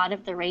here. A lot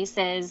of the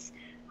races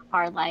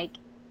are like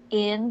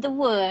in the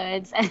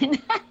woods, and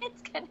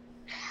it's gonna.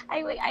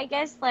 I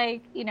guess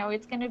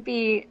it's going to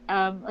be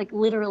like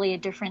literally a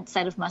different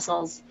set of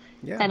muscles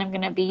Yeah. that I'm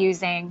going to be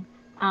using.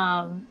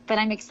 But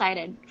I'm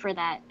excited for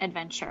that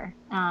adventure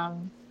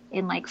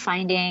in like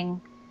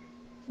finding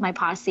my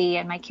posse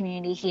and my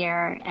community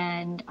here,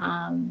 and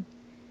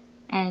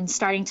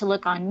starting to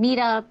look on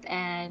Meetup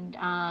and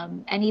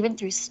even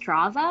through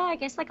Strava. I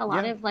guess like a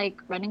lot Yeah. of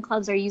like running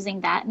clubs are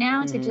using that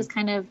now to just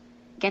kind of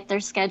get their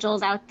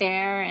schedules out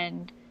there.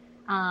 And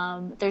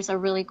there's a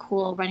really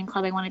cool running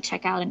club I want to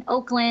check out in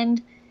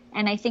Oakland.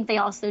 And I think they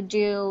also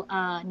do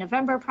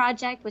November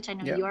Project, which I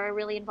know Yeah. you're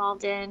really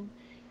involved in.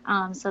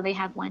 So they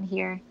have one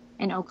here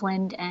in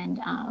Oakland and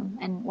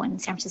one in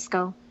San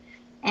Francisco.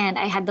 And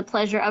I had the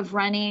pleasure of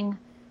running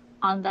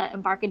on the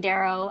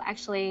Embarcadero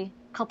actually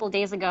a couple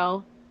days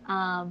ago,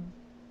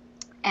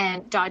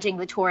 and dodging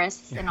the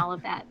tourists and all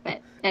of that,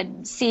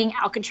 and seeing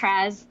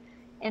Alcatraz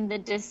in the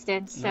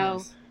distance.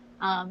 So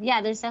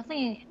Nice. there's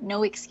definitely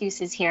no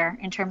excuses here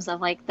in terms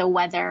of like the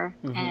weather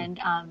and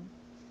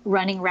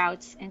running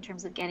routes in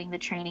terms of getting the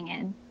training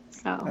in.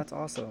 So That's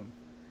awesome.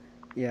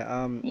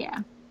 Yeah. yeah.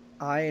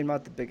 I am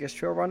not the biggest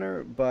trail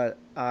runner, but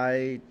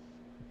I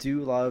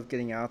do love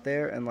getting out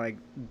there, and like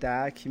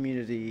that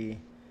community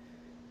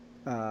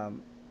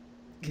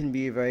can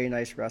be a very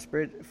nice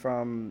respite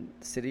from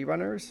city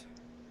runners.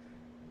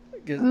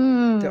 Because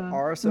there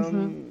are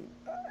some,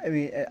 I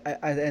mean,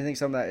 I think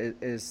some of that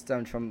is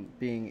stemmed from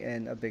being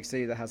in a big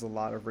city that has a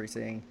lot of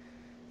racing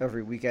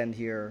every weekend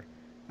here.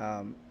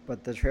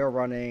 But the trail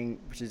running,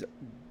 which is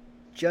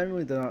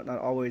generally not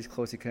always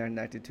closely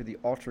connected to the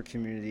ultra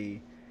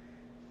community,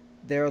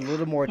 they're a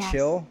little more Yes.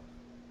 chill,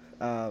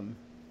 and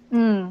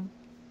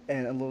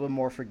a little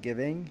more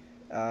forgiving.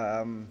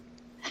 You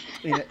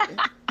know,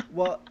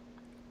 well,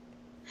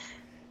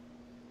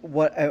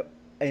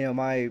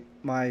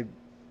 my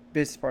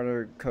business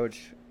partner,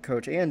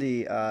 Coach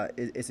Andy,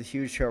 is a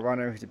huge trail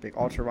runner. He's a big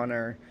ultra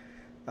runner.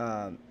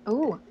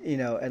 Ooh.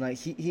 And like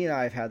he and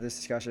I have had this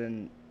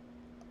discussion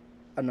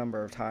a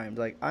number of times.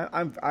 Like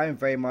I'm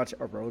very much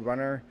a road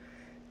runner.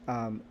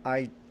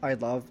 I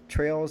love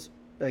trails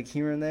like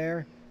here and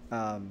there.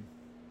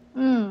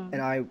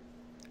 And I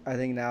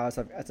think now as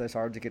I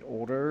started to get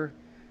older,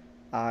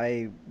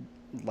 I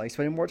like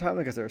spending more time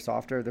because they're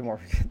softer, they're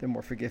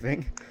more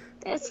forgiving.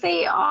 Yes,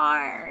 they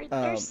are.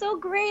 They're Um, so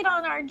great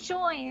on our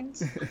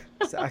joints.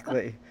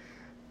 Exactly.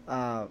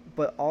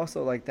 But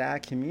also like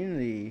that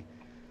community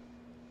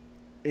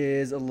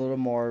is a little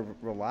more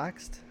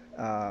relaxed.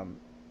 And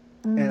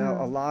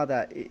a lot of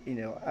that,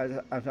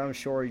 as I'm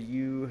sure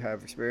you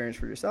have experienced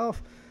for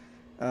yourself,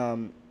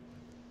 when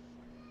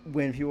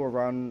people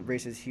run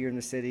races here in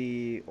the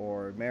city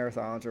or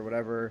marathons or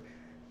whatever,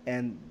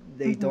 and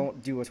they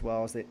don't do as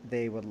well as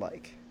they would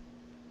like.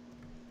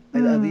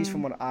 At least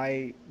from when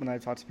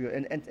I've talked to people,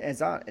 and it's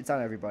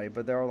not everybody,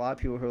 but there are a lot of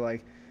people who are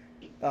like,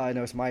 I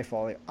know it's my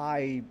fault. Like,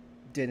 I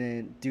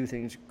didn't do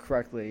things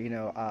correctly.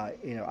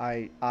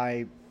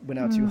 I went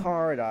out too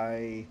hard.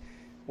 I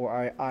or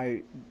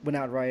I went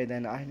out right and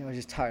then I know I was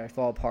just tired, I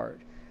fall apart.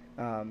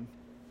 And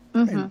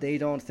Mhm. they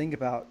don't think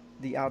about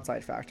the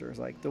outside factors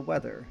like the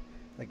weather.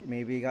 Like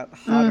maybe it got Mm.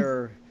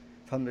 hotter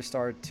from the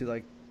start to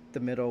like the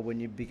middle when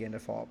you begin to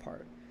fall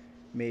apart.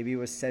 Maybe it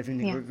was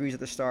 70 Yeah. degrees at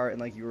the start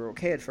and like you were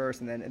okay at first,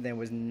 and then it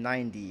was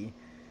 90,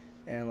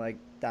 and like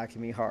that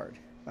can be hard.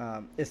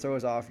 It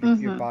throws off your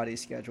Mhm.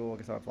 body's schedule. It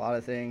can throw off a lot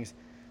of things.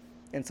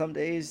 And some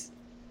days,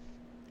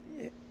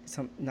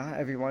 not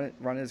everyone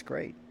run is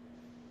great.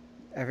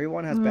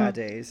 Everyone has bad Mm.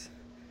 days,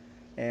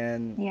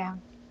 and Yeah.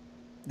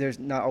 there's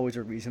not always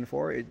a reason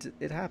for it.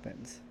 It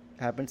happens.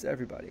 It happens to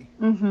everybody.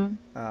 Mhm.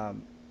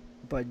 Um,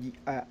 but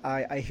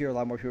I hear a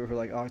lot more people who are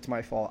like, "Oh, it's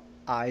my fault.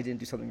 I didn't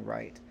do something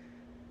right."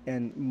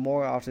 And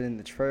more often in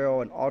the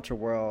trail and ultra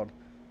world,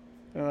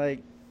 they're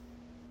like,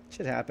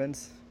 "Shit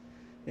happens."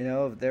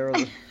 They're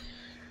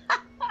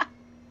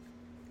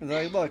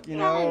like, "Look,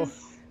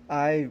 Yes.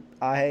 I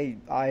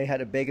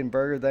had a bacon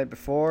burger the night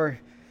before.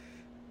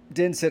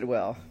 Didn't sit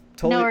well.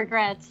 No Totally,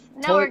 regrets.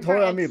 No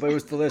totally on me, regrets. but it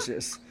was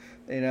delicious."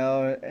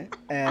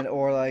 And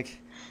or like,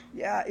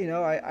 yeah,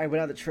 I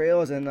went out the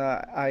trails and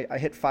I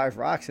hit 5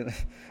 rocks and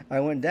I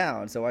went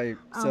down. So I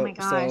Oh my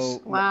gosh.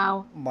 so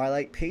Wow. my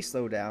like pace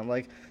slowed down.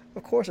 Like,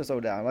 of course I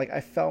slowed down. Like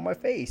I fell on my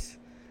face,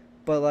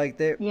 but like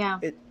Yeah.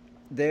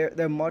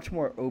 they're much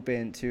more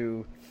open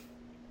to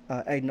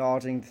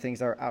acknowledging things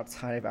that are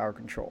outside of our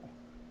control.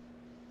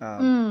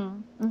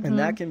 Um, Mm. and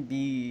that Mhm. can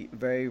be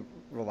very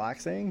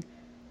relaxing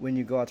when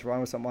you go out to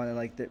run with someone and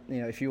like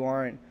if you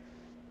aren't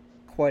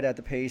quite at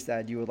the pace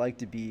that you would like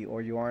to be,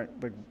 or you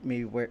aren't like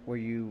maybe where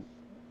you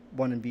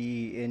want to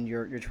be in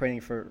your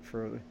training for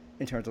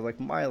in terms of like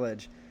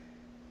mileage,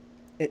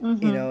 it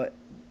Mhm.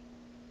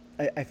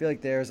 I feel like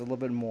there's a little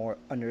bit more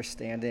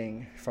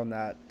understanding from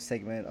that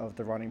segment of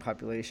the running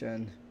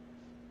population,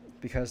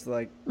 because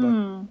like, look,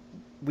 Mm.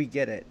 we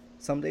get it.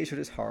 Some days are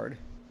just hard,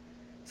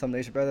 some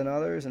days are better than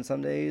others, and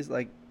some days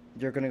like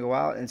you're gonna go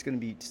out and it's gonna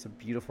be just a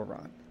beautiful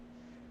run.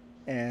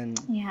 And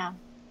Yeah.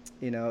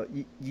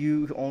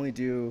 you only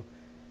do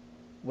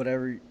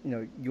whatever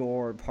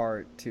your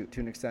part to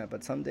an extent,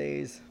 but some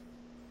days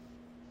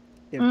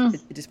Mm.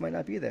 it just might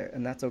not be there,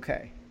 and that's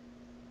okay.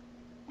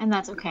 And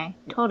that's okay.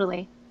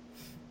 Totally.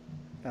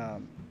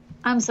 um,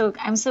 I'm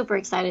super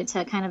excited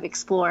to kind of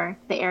explore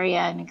the area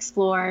and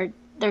explore.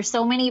 There's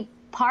so many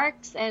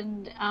parks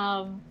and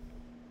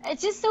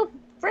it's just so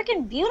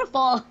freaking beautiful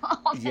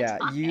all the yeah,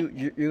 time.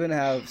 you're gonna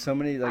have so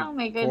many like Oh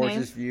my gorgeous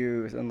goodness.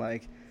 views, Oh and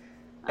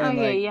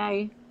yeah, like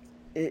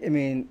yeah. I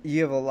mean,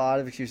 you have a lot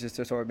of excuses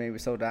to sort of maybe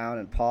slow down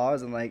and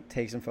pause and like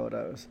take some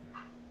photos.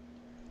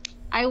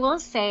 I will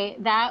say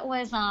that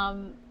was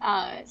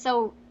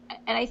so,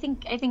 and I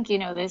think you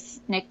know this,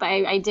 Nick, but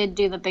I did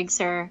do the Big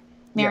Sur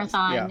Yes, yeah.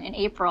 marathon in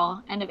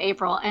April, end of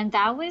April, and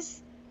that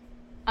was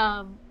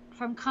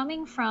from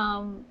coming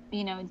from,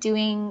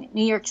 doing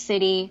New York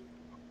City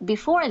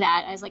before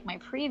that as like my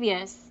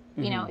previous,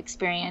 Mm-hmm.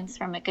 experience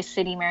from like a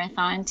city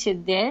marathon to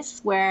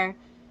this where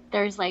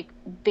there's like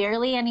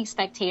barely any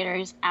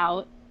spectators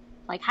out.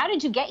 Like, how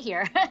did you get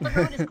here? The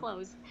road is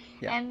closed.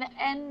 Yeah.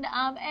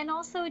 And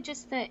also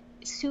just the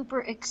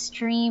super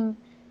extreme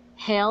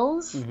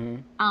hills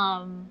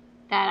Mm-hmm.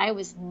 that I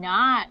was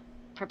not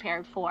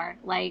prepared for.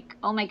 Like,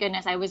 oh my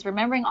goodness, I was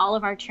remembering all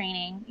of our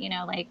training,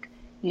 like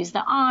use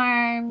the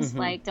arms, Mm-hmm.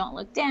 like don't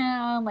look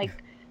down, like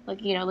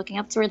look, looking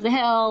up towards the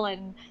hill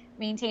and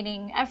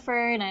maintaining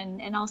effort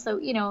and also,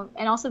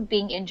 and also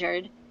being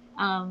injured.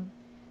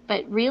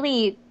 But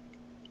really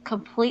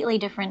completely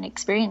different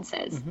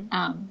experiences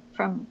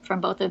Mm-hmm.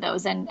 from both of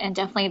those, and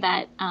definitely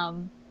that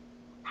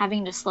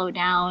having to slow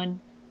down,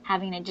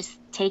 having to just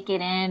take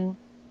it in,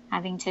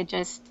 having to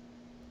just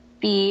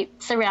be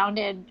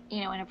surrounded,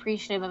 and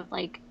appreciative of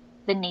like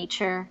the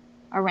nature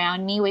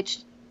around me, which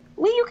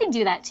you can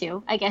do that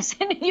too, I guess,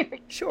 in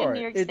Sure.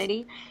 New York it's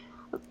City,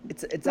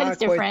 it's it's but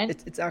it's not quite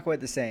different. it's not quite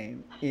the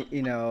same. We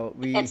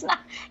It's not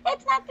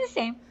it's not the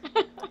same.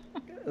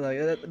 like,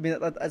 I mean,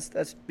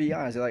 let's be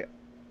honest. Like,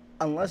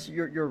 unless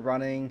you're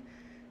running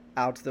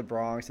out to the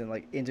Bronx and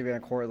like into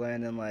Van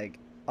Cortlandt and like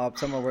up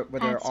somewhere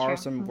where there That's are true.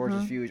 some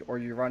gorgeous views, or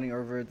you're running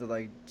over to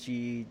like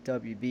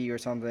GWB or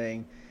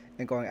something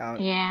and going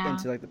out Yeah.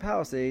 into like the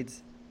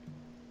Palisades,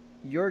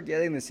 you're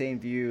getting the same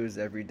views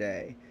every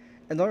day.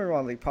 And don't get me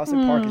wrong, like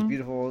Prospect Park is Mm.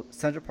 beautiful,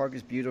 Central Park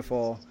is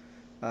beautiful,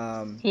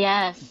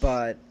 Yes.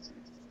 but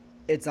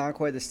it's not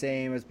quite the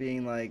same as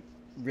being like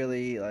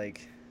really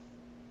like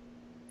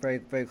very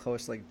very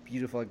close, like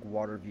beautiful like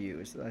water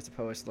views, I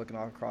suppose, looking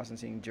all across and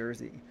seeing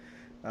Jersey,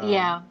 um,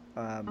 Yeah.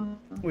 Mm.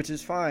 which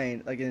is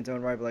fine like in its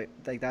own right, but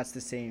like that's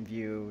the same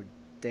view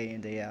day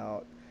in day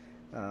out,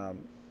 um,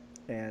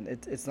 and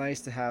it's nice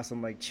to have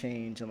some like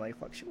change and like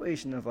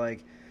fluctuation of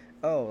like,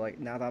 oh, like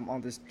now that I'm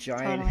on this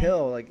giant Totally.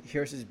 hill, like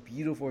here's this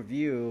beautiful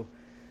view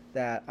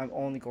that I'm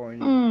only going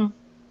Mm.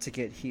 to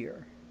get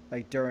here,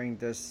 like during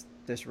this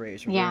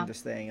race or during Yeah. this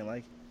thing, and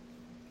like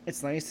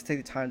it's nice to take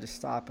the time to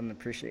stop and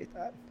appreciate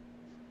that.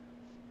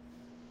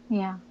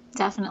 Yeah.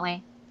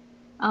 Definitely.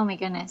 Oh my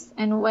goodness.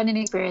 And what an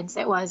experience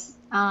it was.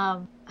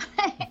 And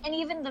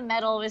even the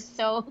medal was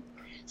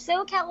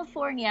so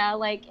California.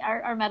 Like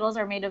our medals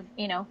are made of,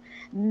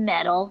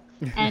 metal.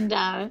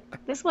 And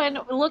this one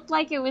looked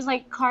like it was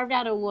like carved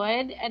out of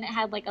wood, and it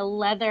had like a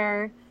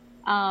leather,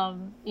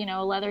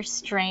 leather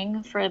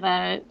string for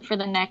the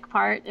neck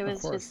part. It Of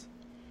was course. just,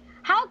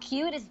 how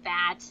cute is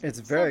that? It's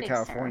So very Big Sur.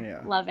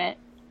 California. Love it.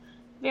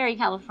 Very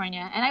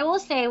California. And I will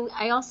say,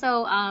 I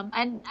also,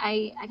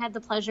 I had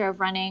the pleasure of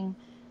running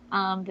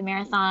the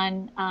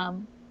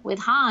marathon with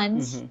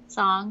Hans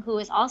Song, who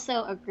is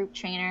also a group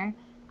trainer,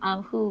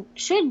 who he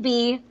should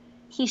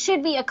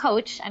be a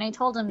coach. And I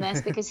told him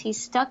this because he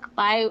stuck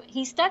by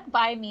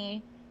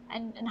me.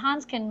 And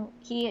Hans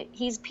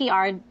he's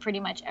PR'd pretty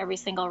much every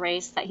single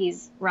race that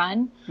he's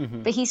run,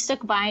 but he stuck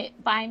by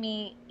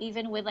me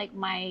even with like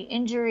my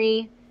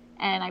injury,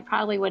 and I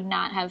probably would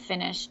not have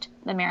finished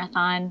the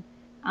marathon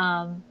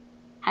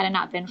had it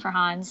not been for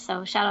Hans.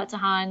 So shout out to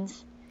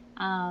Hans.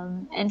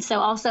 And so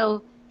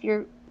also, if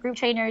you're group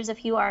trainers,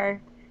 if you are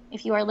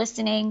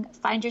listening,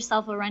 find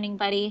yourself a running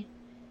buddy,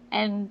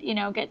 and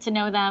get to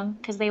know them,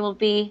 because they will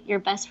be your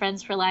best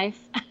friends for life.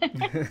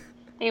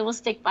 They will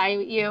stick by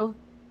you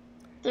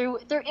through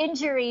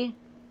injury,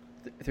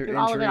 through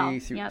all of it all.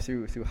 injury, Yep.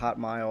 through hot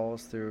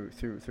miles, through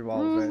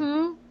all of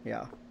it.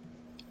 Yeah.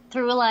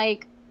 Through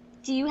like,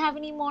 do you have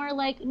any more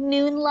like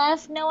noon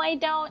left? No, I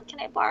don't. Can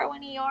I borrow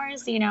one of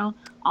yours?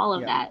 All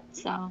of that.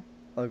 So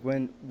Like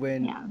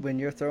when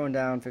you're throwing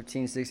down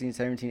 15, 16,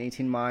 17,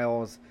 18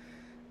 miles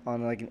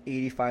on like an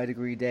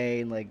 85-degree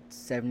day and like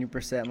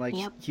 70% like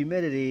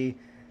humidity,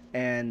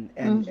 and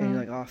you're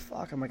like, oh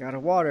fuck, I'm like out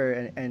of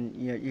water, and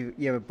you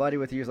have a buddy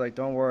with you who's like,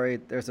 don't worry,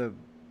 there's a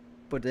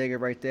bodega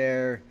right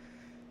there.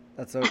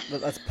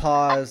 Let's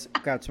pause,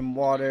 grab some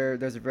water.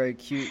 There's a very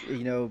cute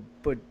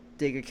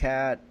bodega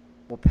cat.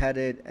 We'll pet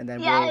it, and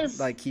then we'll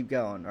like keep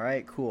going. All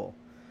right, cool.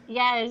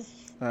 Yes,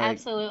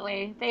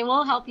 absolutely. They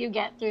will help you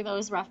get through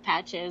those rough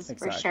patches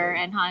for sure.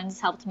 And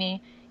Hans helped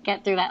me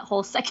get through that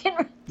whole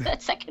second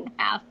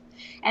half,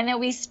 and then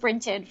we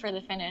sprinted for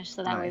the finish.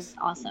 So that was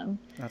awesome.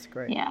 That's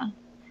great. Yeah.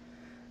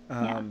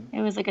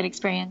 It was a good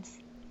experience.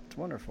 It's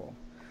wonderful.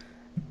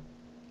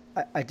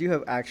 I do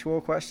have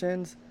actual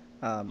questions.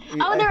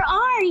 There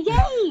are!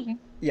 Yay!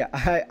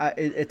 Yeah,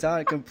 it's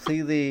not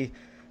completely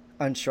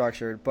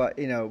unstructured, but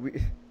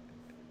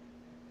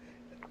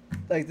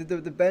like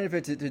the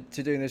benefit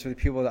to doing this with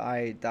people that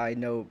I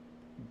know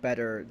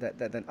better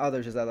than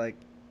others is that like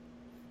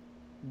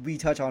we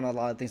touch on a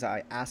lot of things that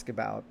I ask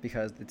about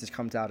because it just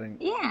comes out in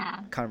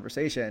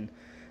conversation,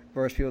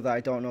 versus people that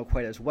I don't know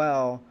quite as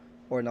well.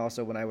 And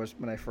also when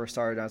I first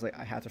started, I was like,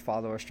 I have to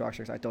follow a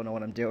structure because I don't know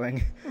what I'm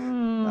doing.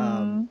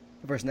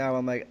 Versus now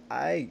I'm like,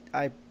 I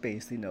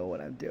basically know what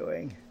I'm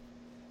doing.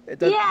 It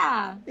does,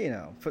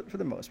 for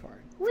the most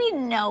part. We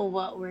know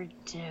what we're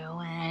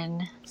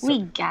doing.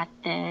 We got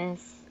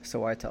this.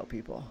 So I tell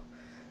people.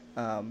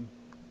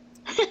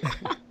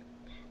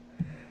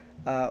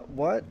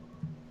 What?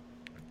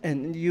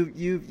 And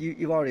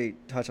you've already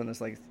touched on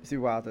this like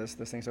throughout this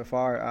thing so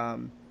far.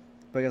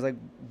 Because like,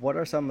 what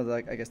are some of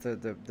the, I guess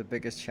the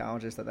biggest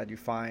challenges that you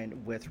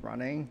find with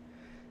running?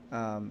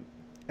 And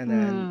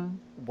then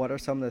what are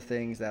some of the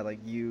things that like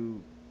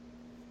you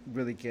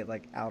really get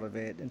like out of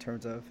it in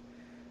terms of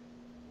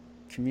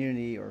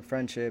community or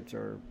friendships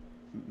or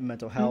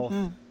mental health,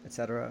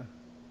 etc.?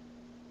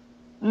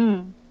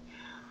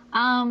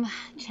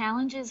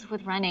 Challenges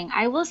with running.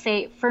 I will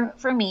say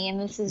for me, and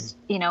this is,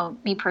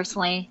 me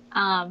personally,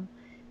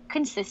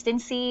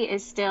 consistency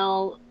is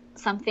still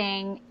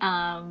something,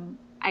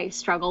 I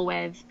struggle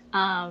with,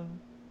 oh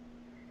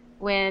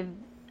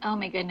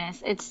my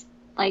goodness. It's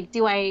like,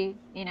 do I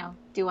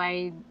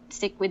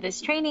stick with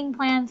this training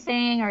plan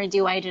thing, or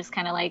do I just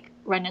kind of like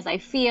run as I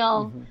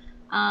feel?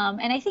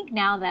 And I think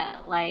now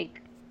that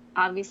like,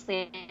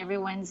 obviously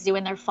everyone's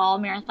doing their fall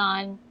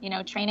marathon,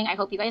 training. I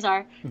hope you guys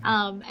are.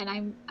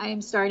 And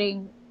I'm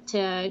starting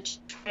to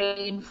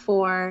train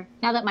for,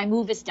 now that my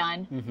move is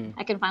done,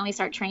 I can finally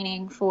start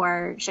training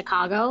for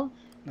Chicago.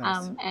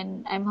 Nice.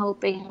 And I'm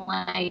hoping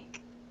like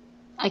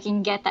I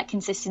can get that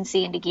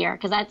consistency into gear,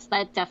 because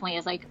that definitely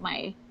is like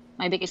my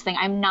biggest thing.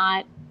 I'm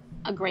not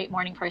a great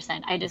morning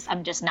person.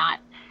 I'm just not.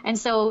 And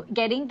so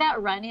getting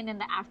that run in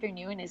the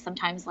afternoon is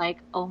sometimes like,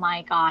 oh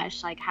my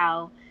gosh, like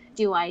how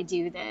do I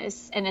do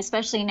this? And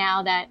especially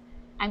now that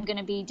I'm going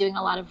to be doing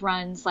a lot of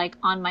runs like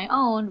on my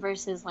own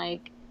versus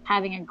like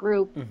having a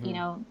group,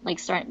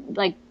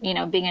 like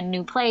being in a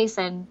new place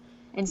and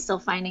still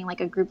finding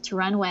like a group to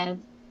run with,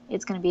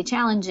 it's going to be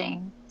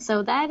challenging.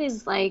 So that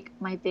is like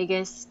my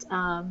biggest,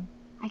 I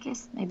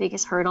guess my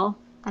biggest hurdle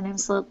that I'm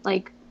still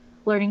like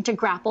learning to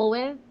grapple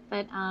with.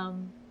 But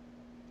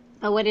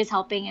what is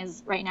helping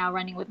is right now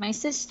running with my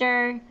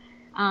sister,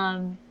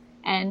 and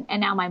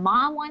now my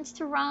mom wants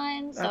to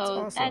run,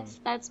 so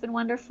that's been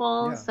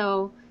wonderful. Yeah.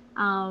 So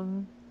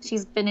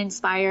she's been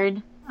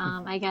inspired,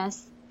 I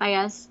guess, by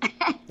us.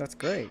 That's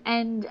great.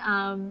 And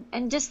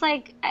just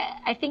like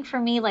I think for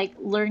me, like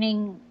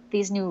learning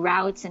these new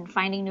routes and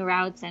finding new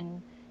routes,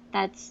 and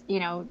that's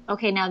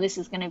okay, now this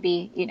is going to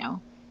be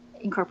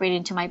incorporated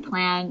into my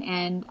plan,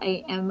 and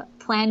I am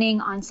planning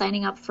on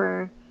signing up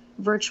for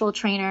virtual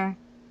trainer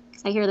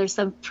So I hear there's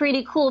some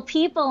pretty cool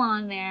people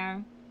on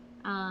there.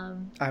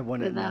 I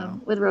want it now.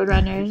 With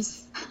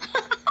Roadrunners.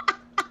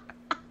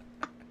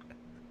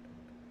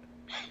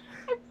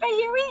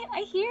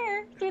 I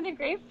hear through the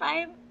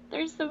grapevine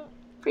there's some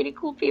pretty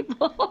cool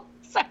people.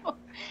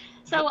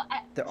 So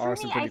there for are me,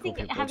 some I pretty think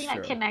cool people. having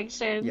that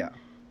connection. Yeah.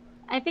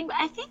 I think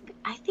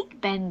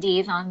Ben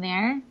D's on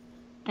there.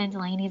 Ben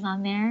Delaney's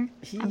on there.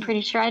 I'm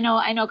pretty sure. I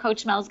know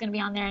Coach Mel's gonna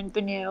be on there, and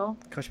Banu.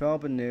 Coach Mel,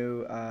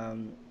 Banu.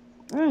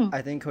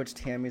 I think Coach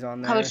Tammy's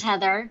on there. Coach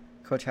Heather.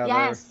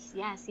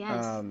 Yes.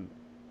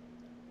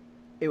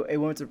 It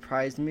won't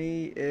surprise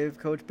me if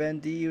Coach Ben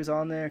D was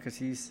on there, because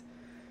he's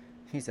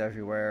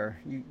everywhere.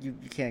 You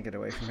can't get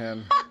away from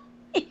him.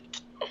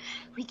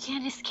 We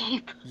can't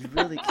escape. You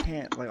really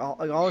can't. Like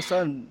all of a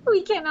sudden,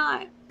 we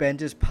cannot. Ben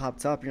just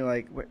pops up, and you're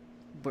like,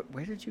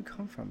 where did you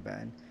come from,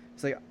 Ben?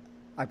 It's like,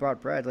 I brought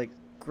bread. Like,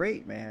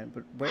 great, man,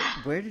 but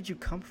where did you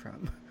come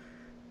from?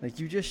 Like,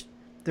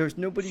 there was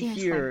nobody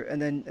Seriously. here,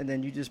 and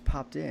then you just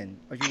popped in.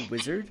 Are you a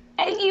wizard?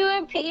 And you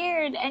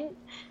appeared, and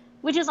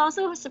which is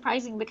also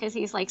surprising because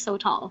he's like so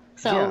tall.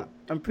 So yeah,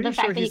 I'm pretty the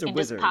fact sure that he's he a can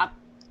wizard. just pop.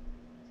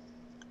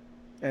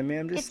 I mean,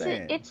 I'm just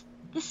saying.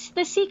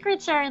 The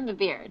secrets are in the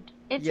beard.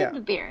 It's Yeah. in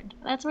the beard.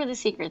 That's where the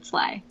secrets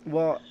lie.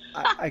 Well,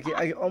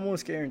 I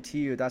almost guarantee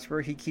you that's where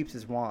he keeps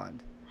his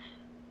wand.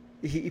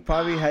 He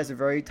probably has a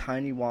very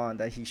tiny wand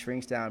that he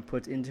shrinks down,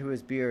 puts into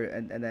his beard,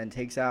 and then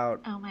takes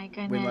out Oh my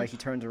goodness. when, like, he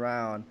turns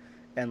around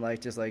and,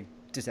 like, just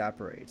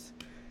disapparates.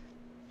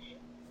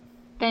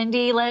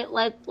 Bendy, let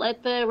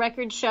the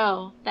record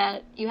show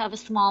that you have a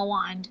small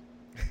wand.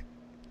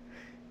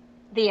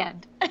 The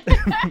end.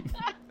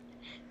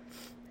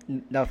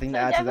 Nothing to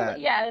add to that.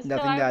 Yeah,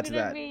 Nothing to add to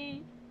that.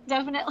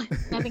 Definitely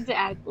nothing to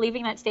add.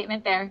 Leaving that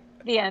statement there.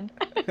 The end.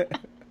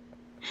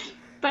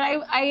 But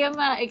I am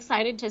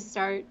excited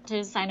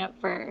to sign up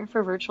for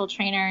virtual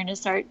trainer and to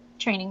start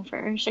training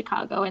for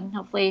Chicago and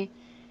hopefully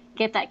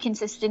get that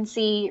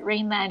consistency,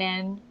 rein that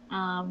in,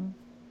 and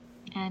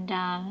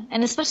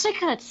especially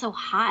because it's so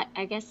hot.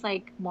 I guess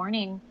like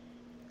morning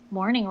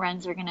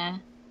runs are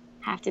gonna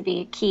have to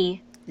be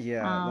key.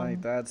 Yeah,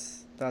 like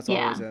that's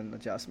yeah. always an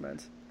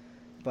adjustment,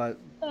 but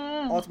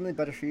ultimately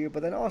better for you.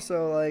 But then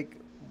also, like,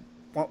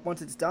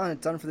 once it's done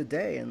for the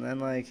day, and then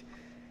like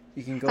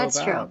you can go That's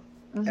about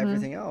true.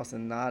 everything else,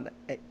 and not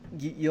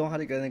you don't have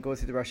to go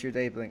through the rest of your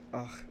day being like,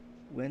 oh,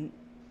 when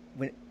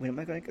am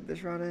I going to get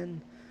this run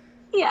in?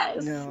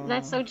 Yes, No.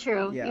 that's so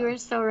true. Yeah. You are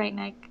so right,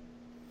 Nick.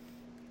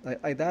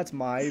 Like that's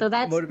my So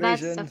that's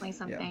motivation. definitely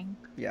something.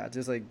 Yeah,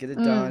 just like get it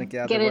done,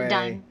 get out Get of the it way,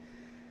 done.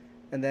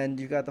 and then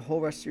you got the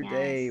whole rest of your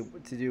day Yes.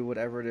 to do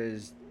whatever it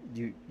is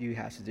you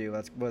have to do.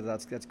 Whether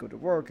that's go to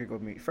work or go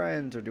meet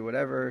friends or do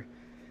whatever,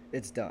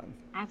 it's done.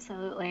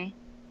 Absolutely.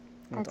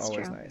 And it's That's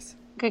always true. nice.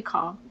 Good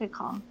call.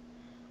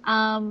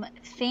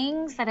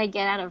 Things that I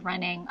get out of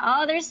running.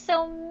 Oh, there's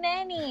so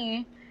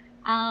many.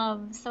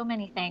 So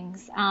many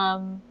things.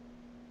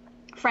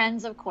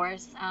 Friends, of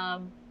course.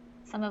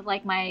 Some of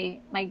like my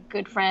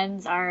good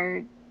friends are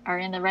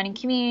in the running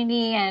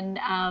community, and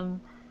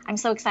I'm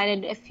so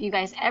excited if you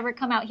guys ever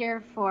come out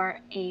here for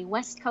a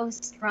West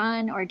Coast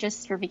run or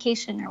just for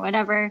vacation or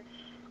whatever.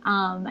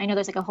 I know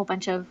there's like a whole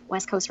bunch of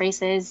West Coast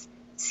races.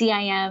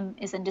 CIM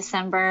is in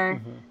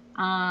December.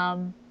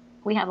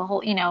 We have a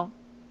whole,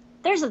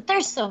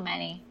 there's so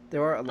many.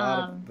 There are a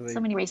lot of so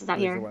many races out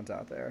really here. good ones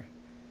out there.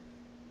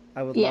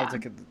 I would Yeah.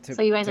 love to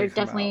So you guys to are come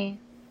out. definitely,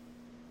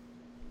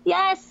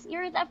 yes,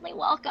 you're definitely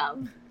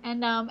welcome.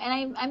 And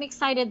I'm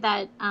excited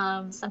that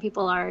some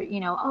people are,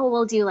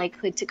 we'll do like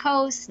Hood to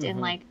Coast,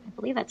 and like I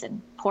believe that's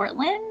in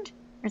Portland,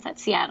 or is that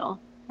Seattle?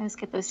 I just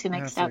get those two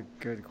mixed That's up.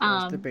 a good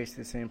question. They're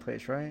basically the same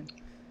place, right?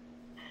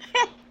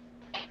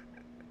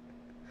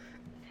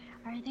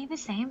 Are they the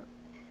same?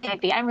 They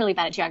might be. I'm really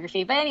bad at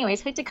geography, but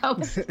anyways, Hood to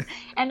Coast,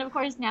 and of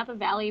course Napa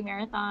Valley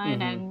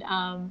Marathon, and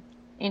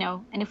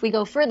and if we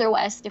go further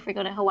west, if we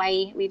go to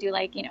Hawaii, we do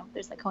like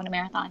there's the Kona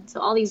Marathon. So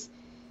all these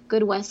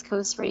good West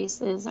Coast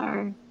races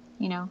are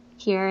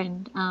here,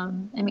 and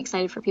I'm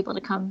excited for people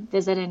to come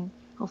visit and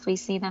hopefully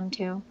see them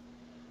too.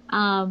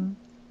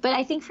 But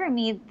I think for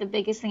me, the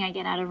biggest thing I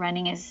get out of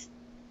running is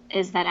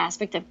that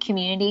aspect of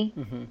community,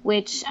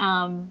 which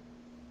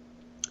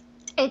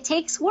it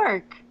takes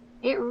work.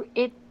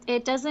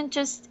 It doesn't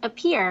just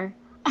appear.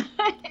 No,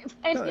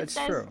 it it's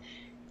does true.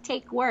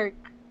 take work.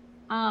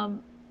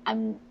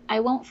 I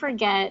won't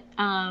forget,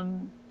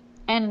 and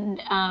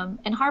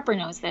Harper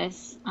knows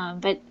this,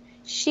 but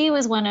she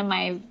was one of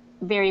my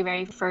very,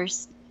 very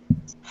first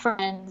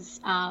friends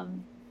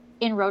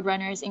in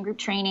Roadrunners, in group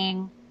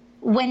training,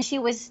 when she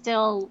was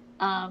still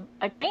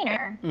a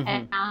trainer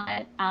and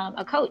not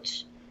a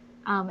coach.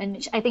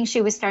 And I think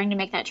she was starting to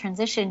make that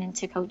transition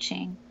into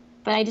coaching.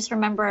 But I just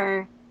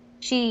remember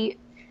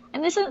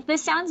and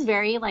this sounds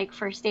very like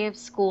first day of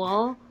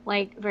school,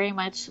 like very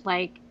much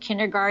like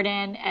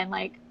kindergarten and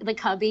like the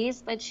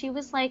Cubbies. But she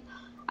was like,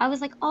 I was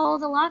like, oh,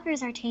 the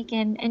lockers are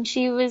taken, and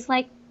she was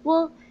like,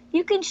 well,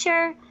 you can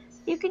share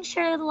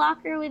the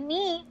locker with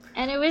me.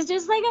 And it was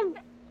just like it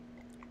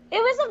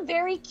was a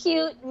very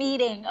cute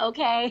meeting.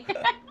 Okay.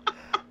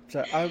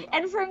 So I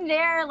And from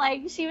there,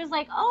 like she was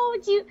like, "Oh,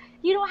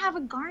 you don't have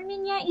a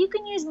Garmin yet? You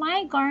can use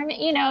my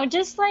Garmin."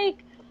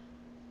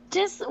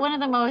 Just one of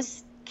the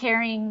most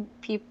caring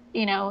people.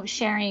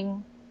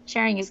 Sharing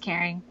is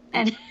caring,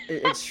 and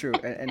it's true,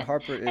 and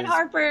Harper and is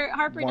Harper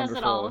does it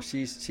wonderful. all.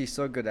 She's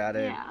so good at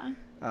it.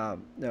 Yeah.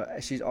 No,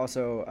 she's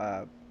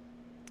also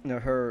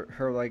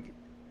her like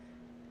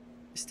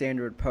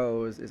standard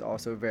pose is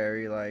also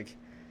very like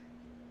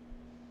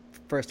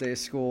first day of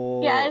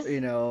school. Yes.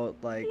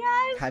 Like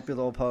Yes. happy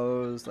little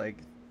pose, like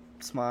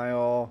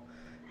smile.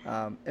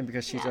 And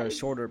because she's a Yes.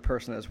 shorter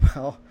person as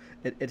well,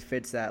 it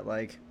fits that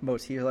like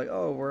motif. Like,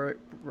 oh,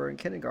 we're in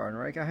kindergarten,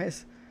 right,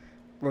 guys?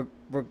 We're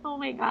Oh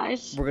my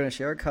gosh. we're gonna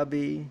share a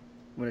cubby.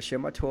 I'm gonna share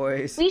my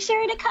toys. We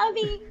shared a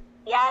cubby.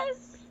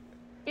 Yes.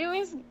 It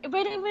was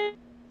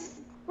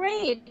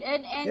great.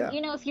 And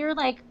Yeah. if you're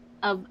like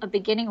a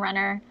beginning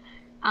runner,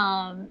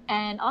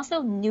 and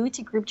also new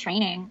to group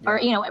training, or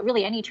Yeah.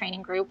 really any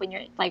training group, when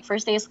you're like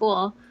first day of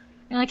school,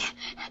 you're like,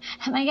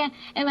 am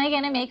I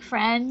gonna make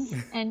friends?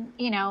 And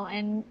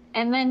and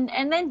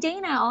then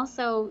Dana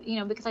also,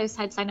 because I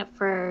had signed up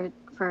for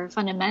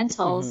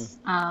fundamentals,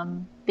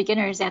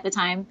 beginners at the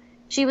time.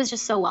 She was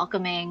just so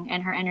welcoming,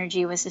 and her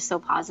energy was just so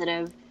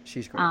positive.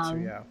 She's great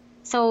too. Yeah.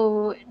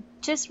 So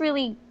just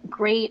really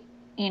great,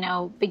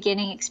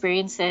 beginning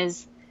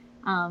experiences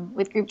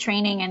with group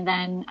training, and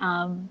then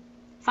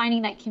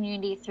finding that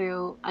community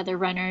through other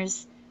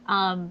runners.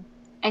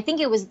 I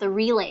think it was the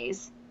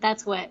relays.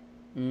 That's what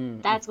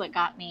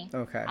got me.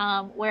 Okay.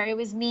 Where it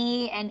was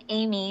me and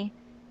Amy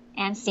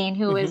Anstein,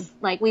 who was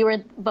like, we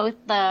were both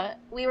the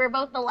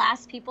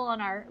last people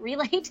on our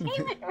relay team,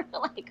 and we're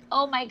like,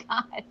 oh my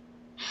God,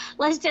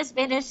 let's just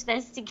finish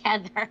this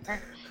together.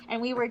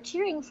 And we were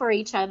cheering for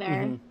each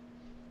other.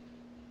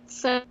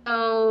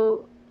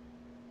 So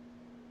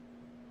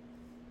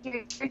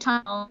your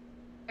tunnel,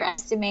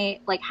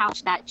 estimate like how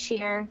much that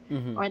cheer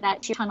or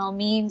that cheer tunnel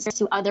means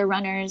to other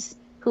runners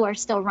who are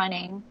still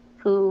running,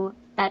 who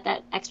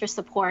that extra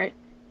support,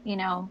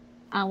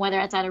 whether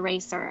it's at a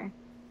race or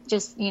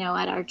just,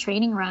 at our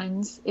training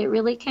runs. It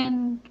really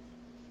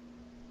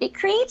it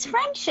creates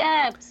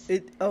friendships.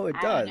 It does.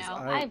 I don't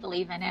know. I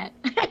believe in it.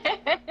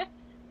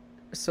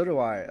 So do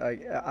I.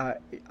 Like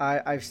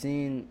I've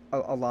seen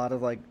a lot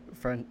of like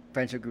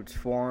friendship groups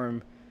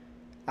form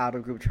out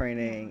of group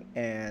training,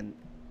 and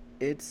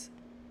it's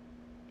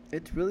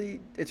really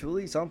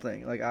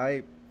something. Like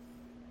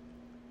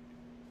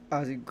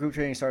group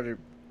training started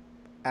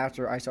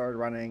after I started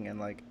running, and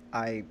like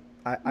I've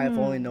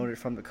only known it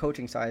from the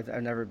coaching side.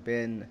 I've never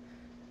been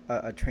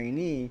a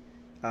trainee,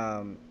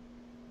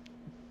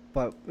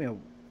 but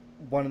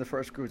one of the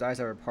first groups I was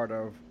ever part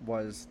of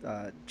was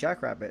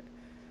Jackrabbit.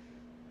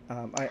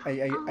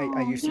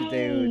 I used to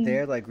do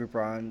their like group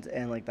runs,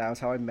 and like that was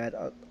how I met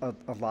a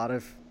lot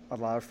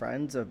of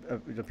friends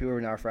of people who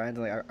are now friends,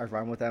 and like I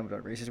run with them, I've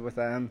done races with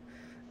them,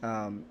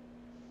 and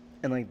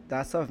like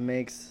that stuff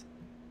makes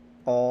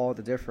all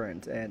the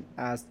difference. And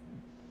as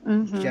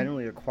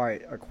generally a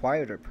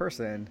quieter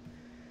person,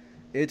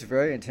 it's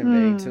very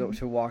intimidating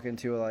to walk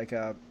into like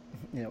a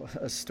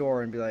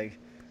store and be like,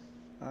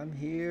 I'm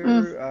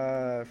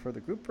here for the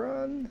group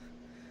run.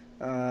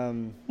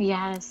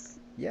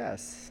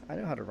 Yes, I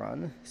know how to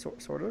run,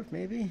 sort of,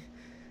 maybe.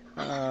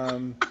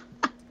 I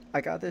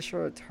got this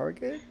shirt at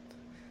Target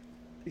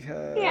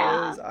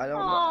because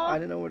I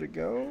didn't know where to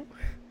go.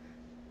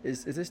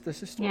 Is this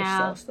store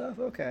sell stuff?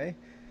 Okay.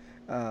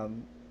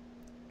 And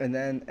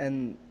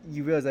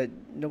you realize that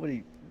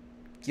nobody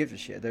gives a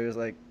shit. They're just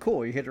like,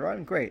 cool, you hit a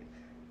run, great.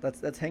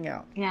 Let's hang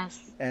out.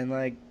 Yes. And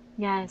like,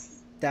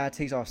 yes, that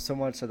takes off so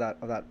much of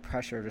that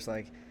pressure. Just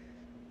like,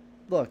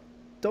 look,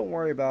 don't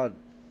worry about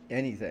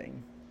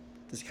anything.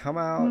 Just come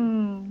out,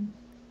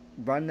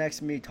 run next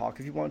to me, talk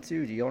if you want to.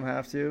 You don't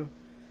have to,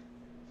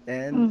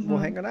 and we'll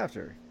hang out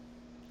after.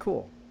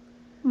 Cool.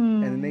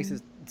 And it makes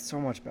it so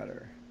much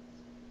better.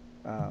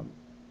 But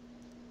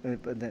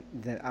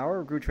then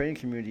our group training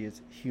community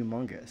is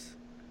humongous,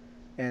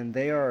 and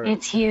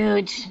it's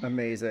huge,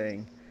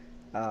 amazing.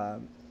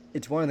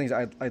 It's one of the things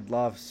I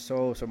love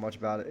so much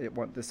about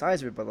it. The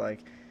size of it, but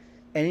like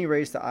any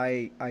race that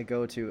I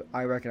go to,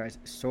 I recognize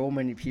so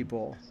many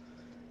people.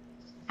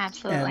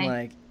 Absolutely. And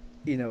like,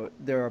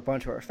 there are a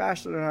bunch who are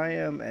faster than I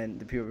am, and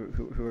the people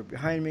who are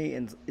behind me,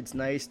 and it's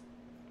nice,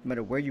 no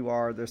matter where you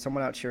are, there's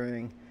someone out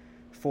cheering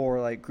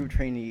for like group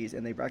trainees,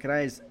 and they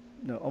recognize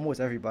almost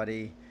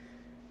everybody,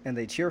 and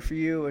they cheer for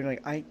you, and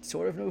like I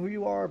sort of know who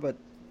you are, but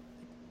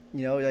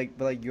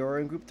but you're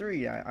in group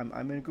 3,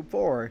 I'm in group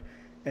 4,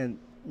 and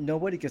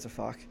nobody gives a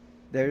fuck.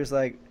 They're just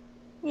like,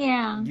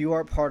 you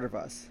are part of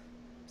us,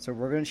 so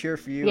we're gonna cheer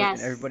for you and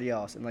everybody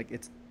else, and like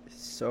it's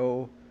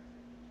so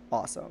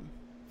awesome.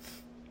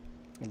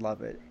 I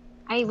love it.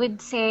 I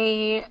would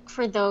say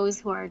for those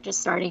who are just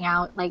starting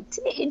out, like,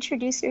 to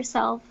introduce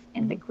yourself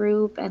in the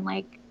group, and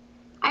like,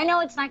 I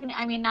know it's not gonna.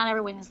 I mean, not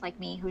everyone is like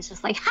me, who's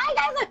just like, "Hi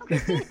guys, I'm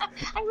Christina.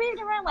 I'm ready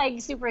to run,"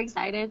 like super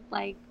excited,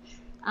 like,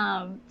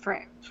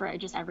 for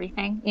just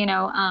everything,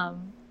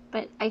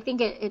 But I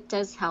think it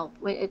does help.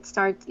 It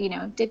starts,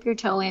 dip your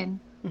toe in,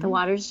 The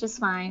water's just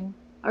fine.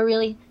 Or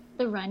really,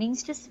 the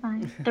running's just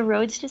fine. The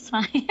road's just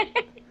fine.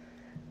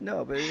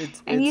 No, but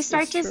And you it's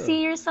start to true.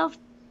 see yourself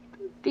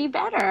be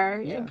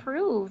better, Yeah.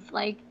 improve,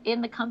 like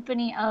in the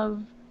company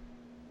of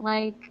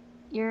like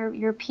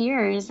your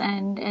peers,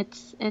 and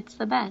it's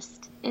the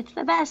best. It's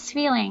the best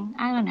feeling.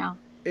 I don't know.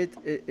 It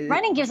it it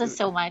Running gives us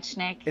so much,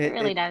 Nick. It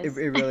really it does.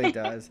 really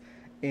does.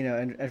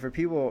 And for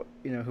people,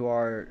 who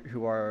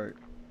are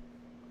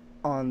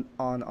on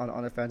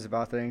the fence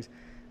about things,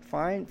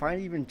 find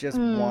even just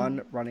Mm,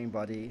 one running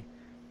buddy,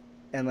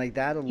 and like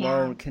that yeah.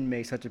 alone can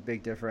make such a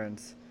big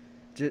difference.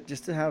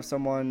 Just to have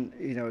someone,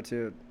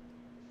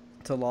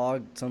 to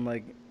log some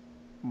like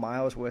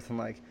miles with, and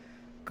like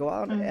go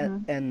out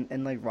Mm-hmm.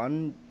 and like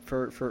run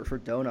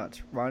for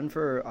donuts, run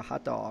for a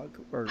hot dog,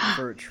 or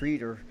for a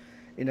treat, or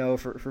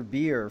for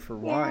beer, for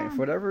wine, Yeah.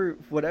 for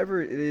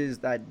whatever it is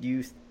that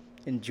you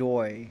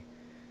enjoy.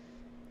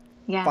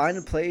 Find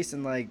a Yes. place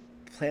and like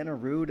plan a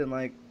route, and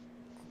like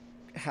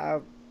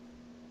have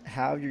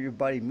your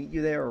buddy meet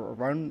you there, or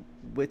run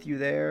with you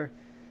there,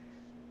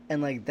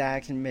 and like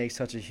that can make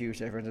such a huge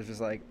difference. It's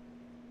just like,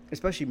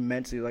 especially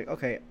mentally, like,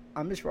 okay,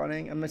 I'm just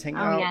running, I'm just hanging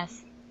Oh, out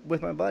yes.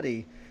 with my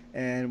buddy,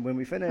 and when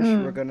we finish,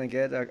 we're Mm. gonna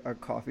get a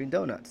coffee and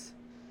donuts,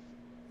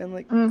 and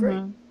like, great,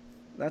 Mm-hmm.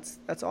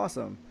 that's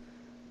awesome.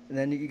 And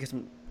then you get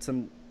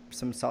some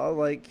solid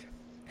like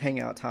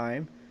hangout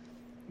time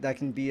that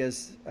can be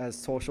as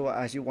social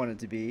as you want it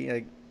to be.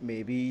 Like,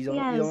 maybe you don't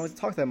like Yes. to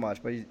talk that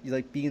much, but you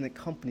like being in the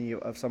company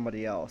of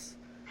somebody else,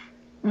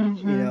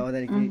 Mm-hmm. and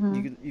then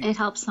Mm-hmm. It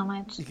helps so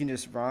much. you can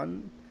just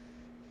run,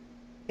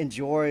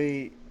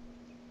 enjoy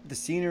the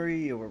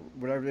scenery or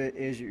whatever it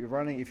is you're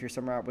running. If you're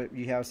somewhere out, but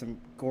you have some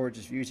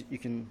gorgeous views, you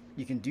can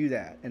do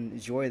that and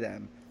enjoy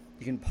them.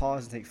 You can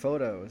pause and take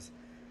photos,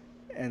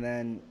 and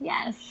then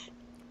Yes.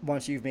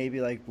 once you've maybe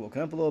like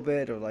woken up a little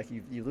bit, or like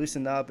you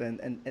loosened up,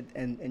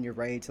 and you're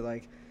ready to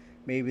like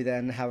maybe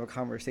then have a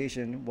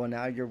conversation. Well,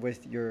 now you're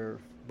with your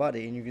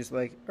buddy, and you're just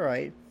like, all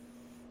right,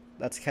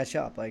 let's catch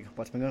up. Like,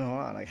 what's been going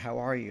on? Like, how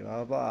are you?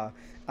 Blah blah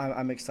blah.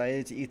 I'm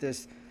excited to eat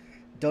this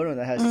donut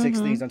that has six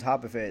Mm-hmm. things on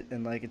top of it,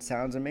 and like it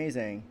sounds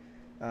amazing,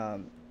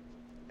 um,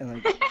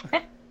 and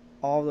like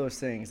all those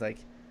things like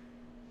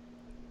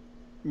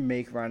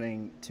make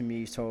running to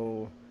me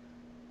so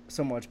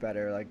much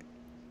better. Like,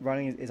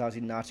 running is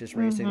obviously not just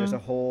racing.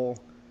 Mm-hmm.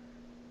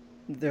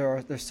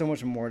 There's so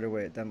much more to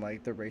it than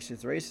like the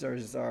races. The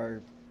races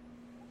are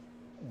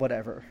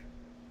whatever,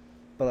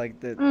 but like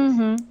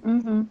Mm-hmm.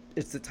 Mm-hmm.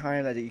 it's the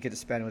time that you get to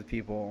spend with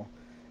people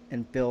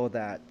and build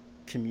that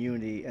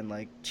community, and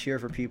like cheer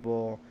for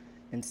people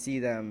and see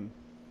them,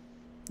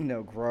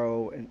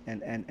 grow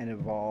and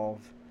evolve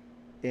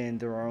in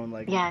their own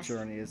like Yes.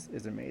 journey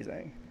is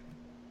amazing.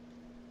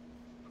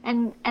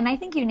 And I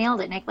think you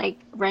nailed it, Nick. Like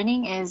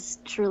running is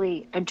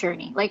truly a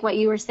journey. Like what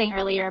you were saying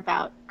earlier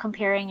about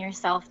comparing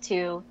yourself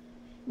to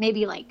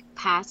maybe like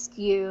past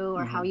you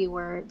or how Hmm. you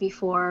were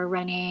before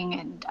running,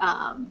 and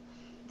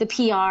the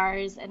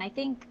PRs. And I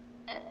think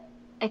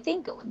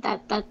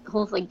that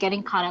whole like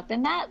getting caught up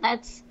in that.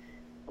 That's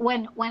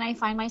when I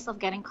find myself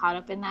getting caught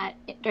up in that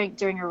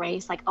during a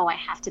race. Like, oh, I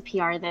have to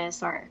PR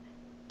this, or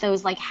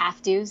those like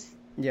have tos,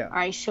 Yeah. or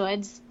I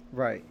shoulds,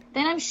 Right.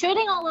 then I'm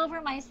shooting all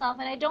over myself,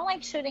 and I don't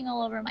like shooting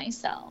all over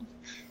myself.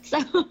 So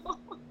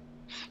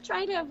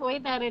try to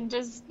avoid that, and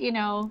just, I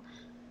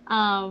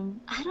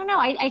don't know.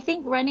 I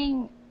think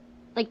running,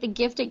 like the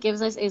gift it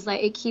gives us is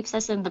like it keeps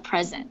us in the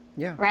present,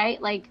 Yeah.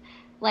 right? Like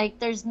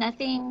there's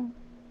nothing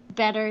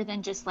better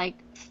than just like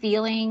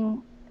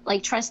feeling,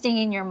 like trusting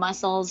in your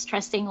muscles,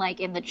 trusting like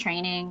in the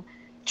training,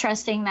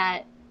 trusting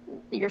that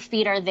your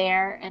feet are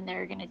there and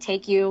they're going to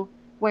take you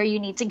where you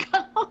need to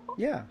go.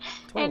 Yeah.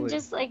 And Totally.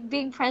 just like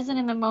being present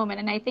in the moment.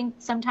 And I think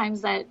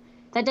sometimes that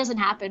doesn't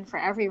happen for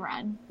every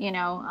run,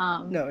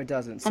 No, it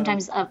doesn't.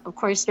 sometimes of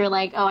course you're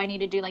like, oh, I need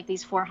to do like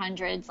these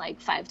 400s like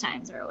 5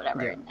 times or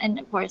whatever. Yeah. And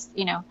of course,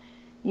 you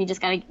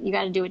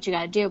gotta do what you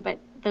gotta do. But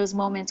those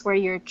moments where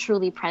you're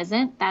truly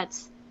present,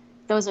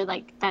 those are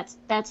like,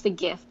 that's the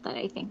gift that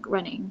I think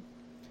running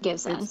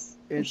gives It's us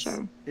for it's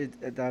sure.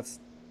 that's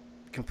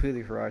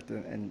completely correct,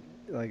 and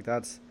like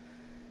that's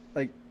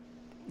like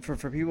for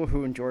people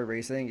who enjoy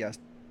racing, yes,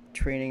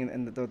 training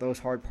and those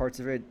hard parts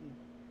of it.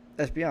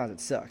 Let's be honest, it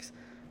sucks.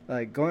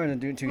 Like, going and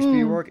doing speed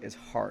Mm, work is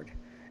hard.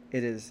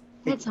 It is.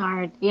 it's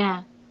hard.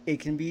 Yeah. It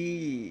can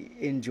be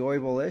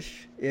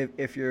enjoyable-ish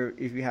if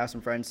you have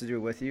some friends to do it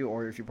with you,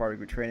 or if you're part of a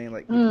group training.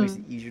 Like, it makes Mm,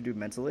 it easier to do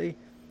mentally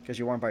because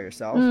you aren't by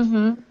yourself.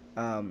 mm-hmm.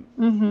 Um,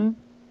 Mm-hmm.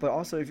 but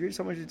also, if you're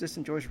someone who just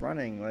enjoys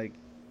running, like,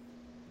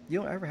 you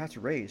don't ever have to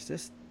race.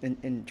 Just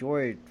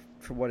enjoy it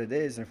for what it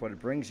is and for what it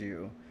brings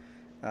you.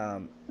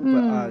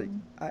 But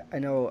Mm, I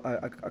know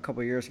a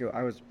couple of years ago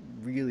I was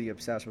really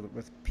obsessed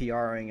with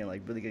PRing and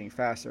like really getting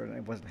faster, and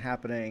it wasn't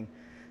happening.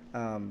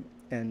 And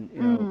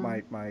mm,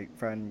 my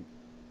friend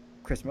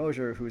Chris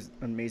Mosier, who's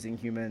an amazing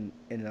human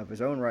in and of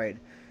his own right,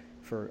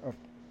 for a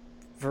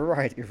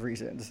variety of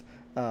reasons.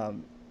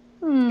 Um,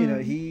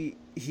 mm.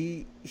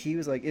 he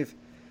was like, if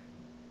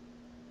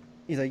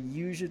he's like,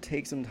 you should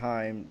take some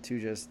time to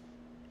just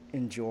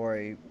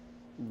enjoy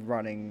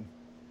running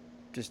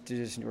just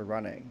enjoy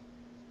running.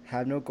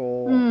 Have no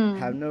goal.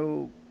 Have Mm.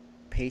 no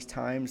pace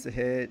times to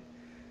hit.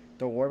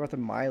 Don't worry about the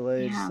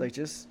mileage. Yeah. Like,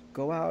 just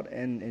go out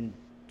and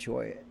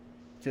enjoy it.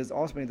 Because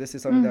ultimately, this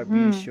is something that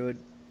Mm-hmm.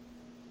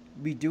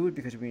 we do it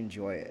because we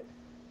enjoy it.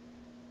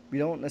 We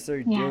don't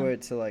necessarily do Yeah.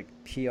 it to like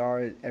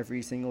PR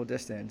every single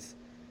distance.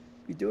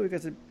 We do it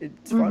because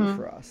it's fun Mm-hmm.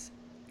 for us,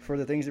 for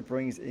the things it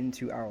brings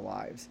into our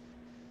lives.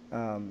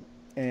 And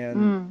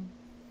Mm.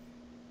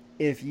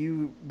 if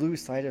you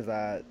lose sight of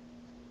that,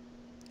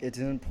 it's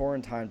an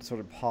important time to sort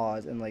of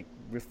pause and like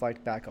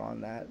reflect back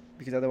on that,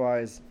 because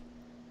otherwise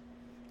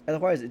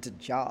it's a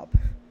job.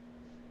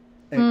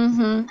 And,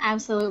 Mm-hmm.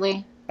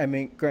 Absolutely. I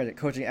mean, granted,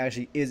 coaching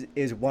actually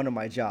is one of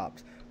my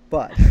jobs,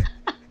 but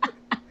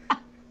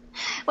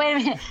Wait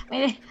a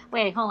minute.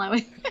 Wait, hold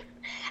on.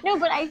 No,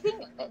 but I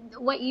think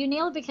what you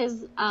nailed,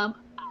 because a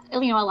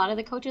lot of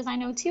the coaches I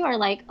know too are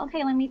like,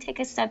 okay, let me take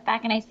a step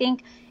back, and I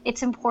think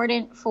it's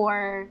important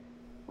for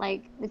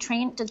like the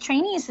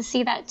trainees to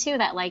see that too.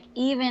 That like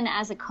even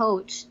as a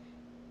coach,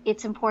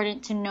 it's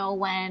important to know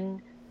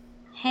when,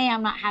 hey,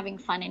 I'm not having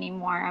fun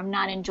anymore. I'm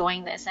not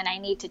enjoying this, and I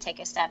need to take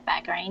a step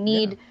back, or I yeah,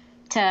 need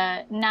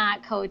to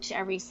not coach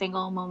every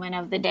single moment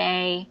of the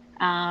day.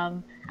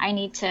 I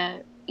need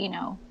to,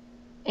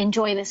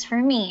 enjoy this for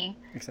me.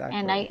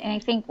 And I exactly. and I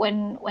think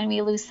when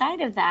we lose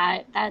sight of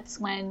that, that's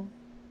when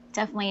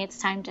definitely it's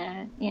time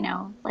to,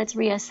 let's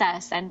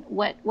reassess and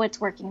what's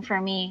working for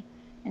me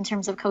in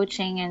terms of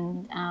coaching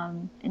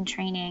and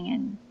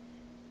training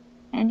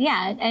and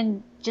yeah,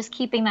 and just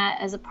keeping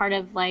that as a part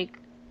of like,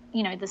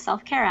 the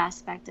self-care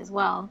aspect as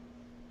well.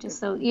 Just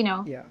so,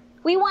 Yeah,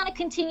 we want to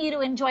continue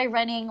to enjoy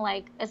running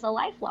like as a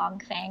lifelong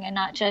thing and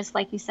not just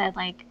like you said,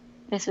 like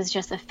this was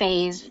just a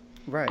phase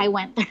I right.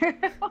 went through.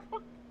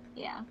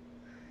 Yeah.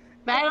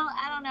 But I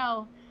don't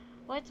know.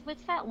 What's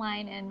that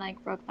line in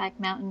like Brokeback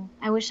Mountain?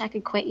 I wish I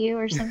could quit you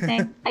or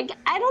something. I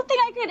don't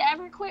think I could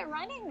ever quit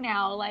running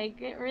now.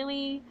 Like it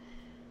really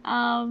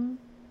um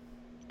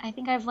I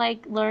think I've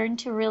like learned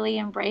to really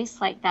embrace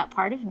like that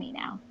part of me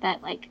now,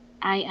 that like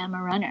I am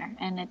a runner,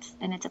 and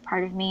it's a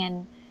part of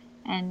me,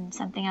 and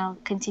something I'll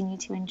continue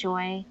to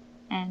enjoy,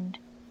 and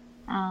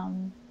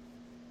um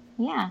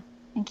yeah,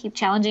 and keep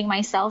challenging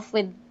myself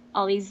with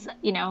all these,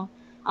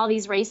 all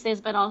these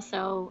races, but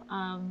also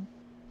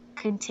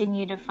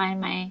continue to find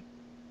my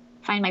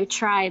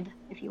tribe,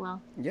 if you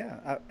will.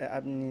 Yeah, I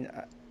mean,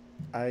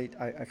 I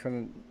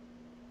couldn't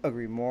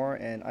agree more,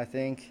 and I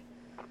think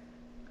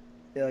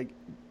like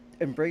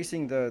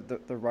embracing the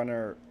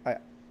runner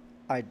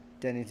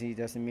identity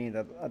doesn't mean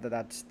that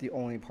that's the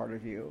only part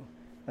of you.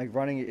 Like,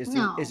 running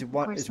No, of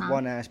course is not.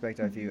 one aspect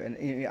of Hmm. you,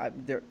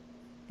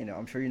 and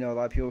I'm sure you know a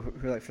lot of people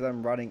who like, for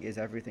them running is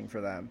everything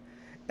for them,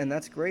 and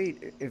that's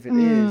great if it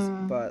is.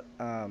 Mm, But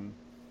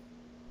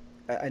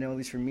I know, at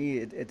least for me,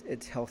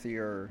 it's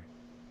healthier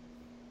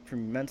for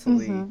me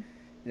mentally,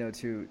 mm-hmm,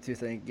 to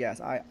think, yes,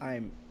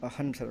 I'm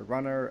 100% a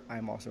runner.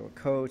 I'm also a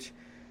coach,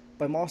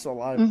 but I'm also a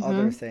lot of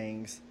other mm-hmm.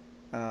 things,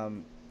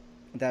 um,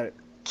 that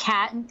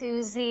Cat cat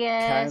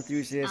enthusiast.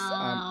 enthusiast.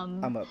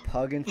 I'm a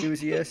pug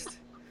enthusiast.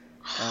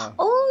 Uh,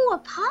 Oh, a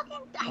pocket.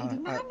 I did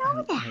I, not I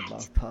know I that.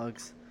 love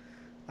pugs.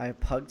 I have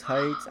pug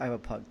tights. I have a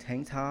pug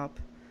tank top.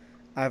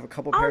 I have a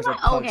couple Oh pairs of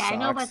my. pug Okay, I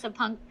know about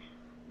socks.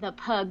 the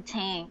pug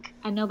tank.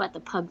 I know about the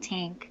pug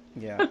tank.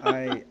 Yeah,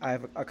 I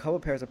have a couple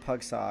pairs of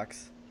pug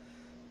socks.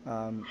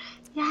 Um,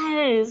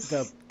 Yes.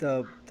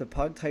 the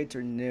pug tights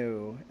are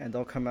new, and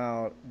they'll come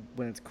out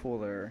when it's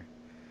cooler.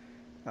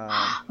 Um,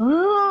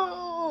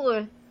 Ooh,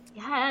 but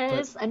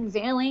yes.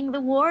 Unveiling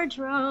the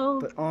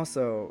wardrobe.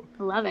 also,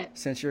 Love it.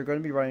 since you're going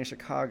to be running in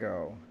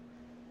Chicago,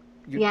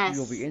 you'll be Yes.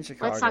 in Let's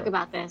talk Chicago.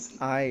 about this.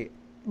 I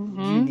You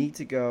Mm-hmm. need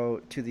to go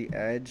to the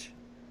Edge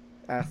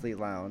Athlete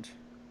Lounge,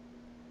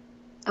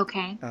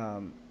 Okay.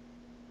 um,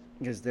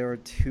 because there are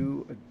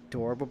two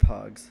adorable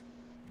pugs,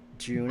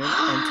 June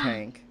and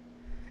Tank.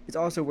 It's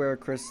also where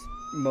Chris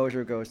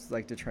Mosier goes to,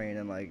 like, to train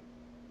and like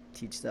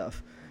teach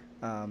stuff.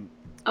 Um,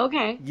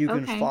 Okay. you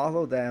can Okay.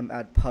 follow them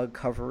at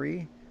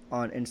Pugcovery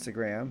on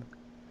Instagram.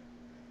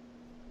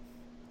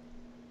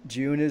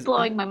 June is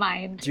Blowing my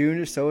mind. June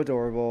is so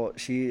adorable.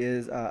 She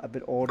is a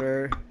bit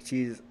older.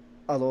 She's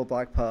a little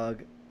black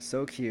pug,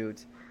 so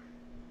cute.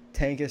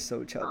 Tank is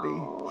so chubby.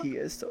 Oh. He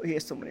has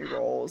so many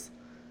rolls,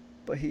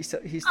 but Oh my he's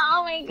so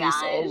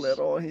gosh.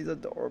 little and he's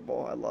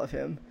adorable. I love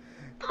him.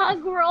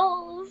 Pug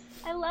rolls.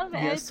 I love He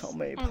has it. so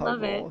many I pug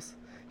love it. rolls.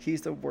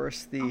 He's the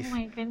worst Oh thief,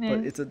 my but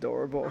goodness. it's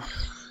adorable.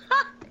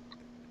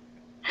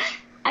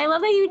 I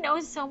love that you know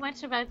so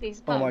much about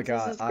these Oh my pugs. This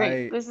god, is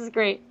great. This is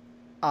great.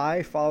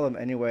 I follow him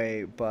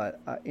anyway, but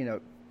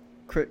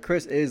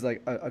Chris is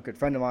like a good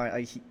friend of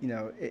mine.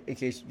 In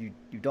case you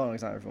don't know,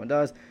 because not everyone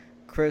does.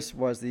 Chris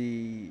was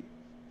the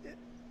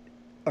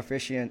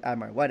officiant at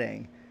my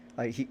wedding.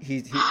 Like,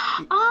 he's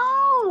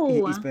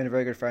Oh, been a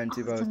very good friend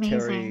to oh, that's both Terry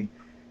amazing.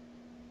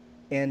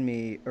 and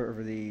me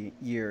over the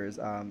years.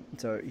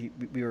 So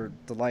we were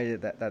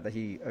delighted that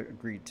he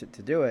agreed to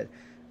do it.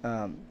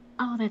 Um,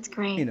 Oh, that's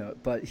great.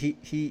 but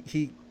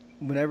he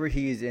whenever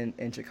he's in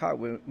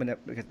Chicago,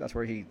 because that's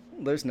where he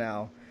lives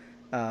now,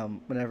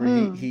 Whenever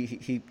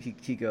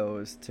he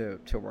goes to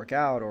work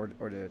out or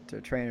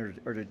to train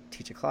or to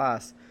teach a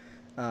class,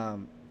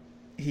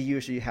 he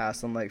usually has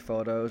some like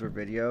photos or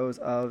videos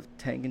of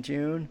Tank and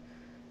June,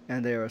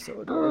 and they are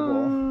so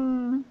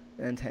adorable.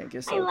 And Tank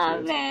is so cute. I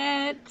love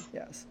it.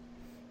 Yes.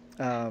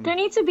 There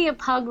needs to be a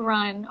pug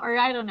run, or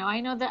I don't know. I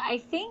know that I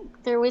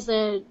think there was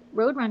a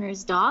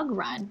Roadrunners dog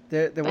run.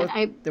 There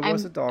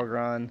was a dog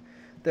run.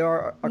 There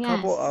are a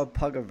couple of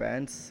pug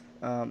events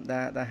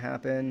that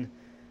happen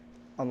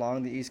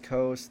along the East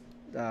Coast.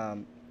 I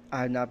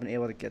have not been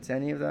able to get to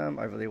any of them.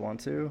 I really want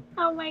to.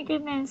 Oh my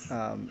goodness.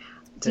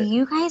 Do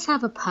you guys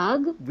have a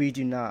pug? We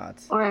do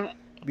not. Or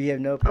we have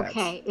no pets.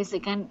 Okay, is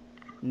it gonna?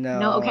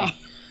 No. Okay.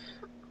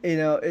 You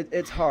know,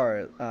 it's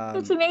hard.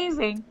 It's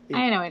amazing.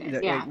 I know it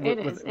is. It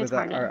is. It's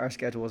hard. Our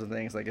schedules and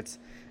things, like it's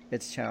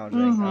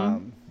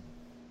challenging.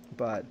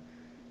 But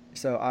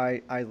so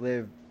I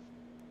live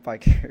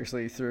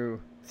vicariously through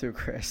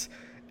Chris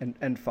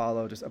and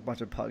follow just a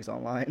bunch of pugs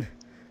online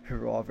who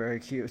are all very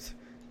cute.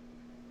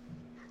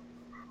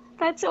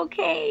 That's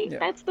okay. Yeah.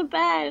 That's the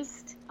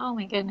best. Oh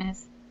my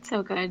goodness.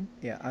 So good.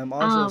 Yeah, I'm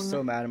also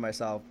so mad at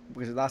myself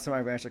because the last time I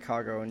ran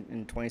Chicago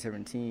in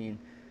 2017,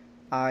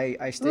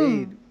 I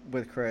stayed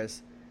with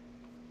Chris,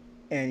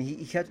 and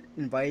he kept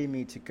inviting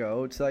me to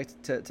go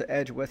to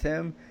Edge with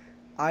him.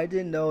 I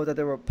didn't know that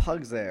there were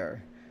pugs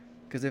there,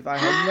 because if I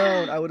had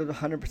known, I would have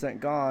 100%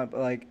 gone. But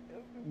like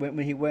when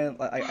he went,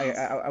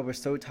 I was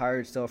so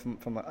tired still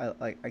from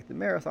like the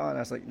marathon. I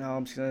was like, no,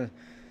 I'm just gonna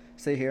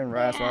stay here and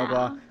rest. Blah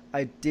blah.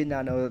 I did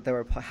not know that there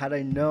were. Had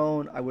I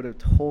known, I would have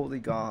totally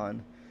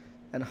gone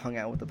and hung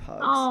out with the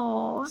pugs.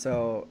 Oh.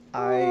 So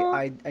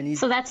I need.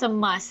 So that's a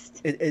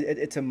must.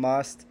 It's a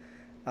must.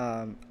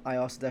 I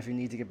also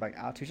definitely need to get back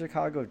out to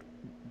Chicago.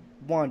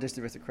 One, just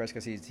to visit Chris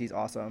because he's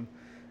awesome.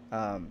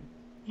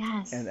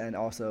 Yes. And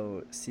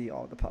also see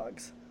all the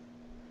pugs.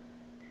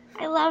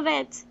 I love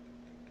it.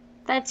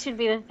 That should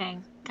be the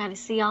thing. Got to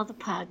see all the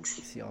pugs.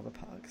 See all the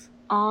pugs.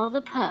 All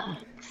the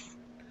pugs.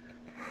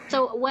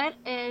 So what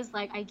is,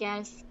 like, I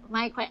guess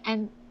my question,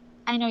 and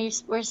I know I'm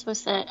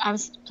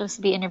supposed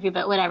to be interviewed,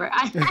 but whatever.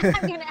 I'm going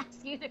to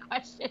ask you the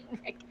question,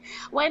 Nick.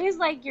 What is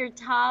like your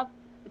top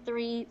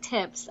 3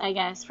 tips, I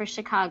guess, for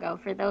Chicago,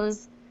 for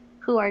those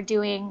who are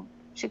doing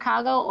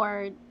Chicago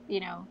or,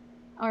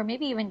 or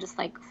maybe even just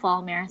like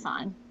fall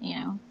marathon,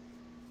 I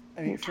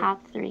mean,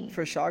 top 3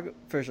 for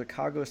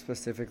Chicago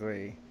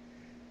specifically.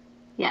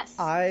 Yes.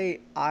 I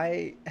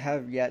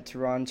have yet to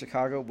run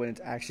Chicago when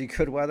it's actually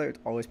good weather. It's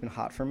always been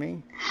hot for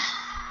me.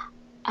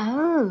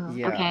 Oh,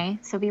 yeah. Okay.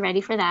 So be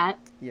ready for that.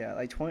 Yeah,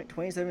 like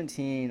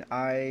 2017,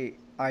 I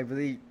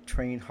really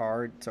trained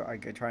hard so I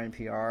could try and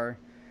PR.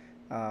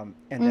 And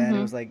then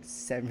it was like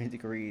 70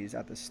 degrees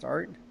at the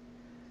start.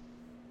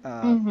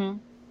 And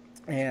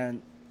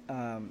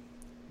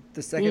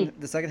the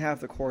second half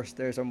of the course,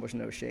 there's almost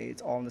no shade.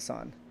 It's all in the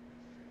sun.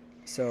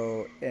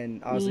 So,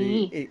 and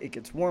obviously it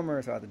gets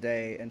warmer throughout the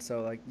day. And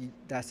so like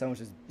that sun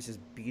is just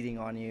beating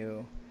on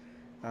you.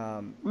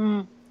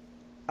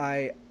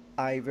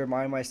 I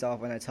remind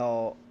myself and I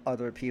tell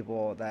other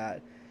people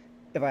that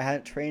if I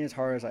hadn't trained as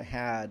hard as I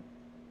had,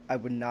 I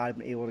would not have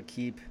been able to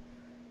keep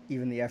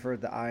even the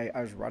effort that I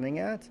was running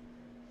at.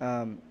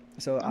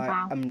 So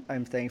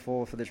I'm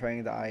thankful for the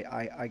training that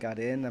I got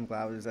in. I'm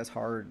glad it was as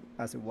hard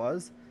as it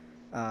was.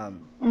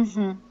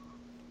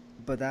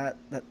 But that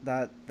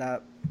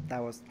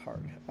was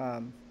hard.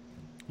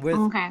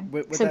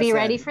 So be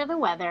ready for the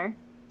weather.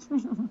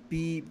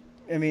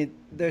 I mean,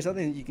 there's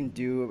nothing you can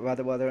do about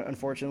the weather,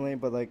 unfortunately,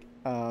 but like,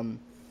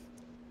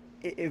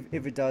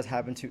 if it does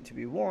happen to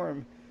be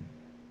warm,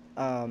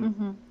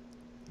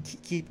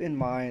 keep in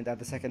mind that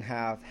the second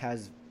half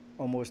has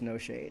almost no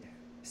shade.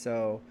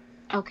 So,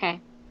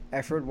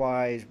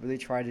 effort-wise, really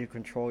try to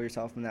control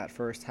yourself in that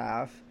first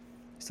half,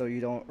 so you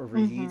don't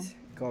overheat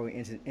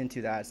going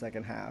into that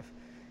second half,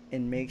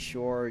 and make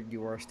sure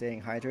you are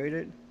staying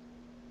hydrated.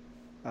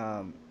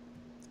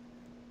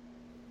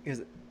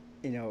 Because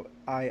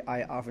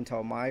I often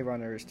tell my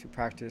runners to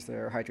practice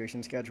their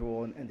hydration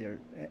schedule and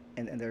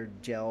their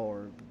gel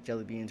or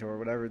jelly beans or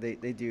whatever they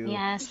do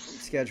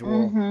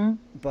schedule.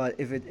 But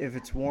if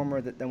it's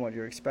warmer than what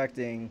you're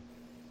expecting,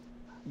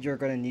 you're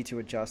going to need to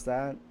adjust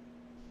that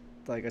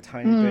like a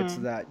tiny bit so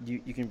that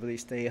you can really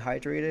stay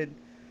hydrated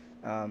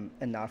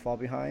and not fall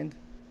behind.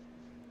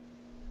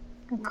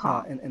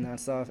 And that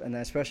stuff, and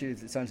then especially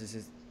if the sun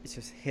is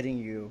just hitting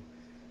you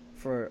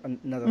for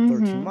another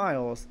 13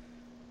 miles,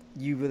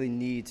 you really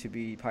need to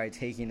be probably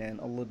taking in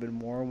a little bit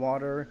more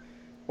water,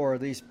 or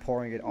at least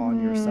pouring it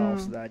on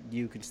yourself so that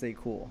you can stay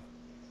cool.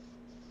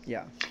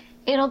 Yeah.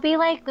 It'll be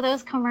like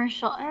those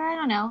commercials, I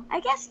don't know,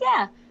 I guess,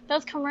 yeah.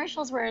 Those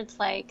commercials where it's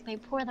like they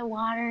pour the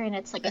water and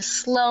it's like a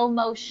slow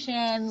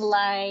motion,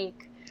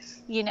 like,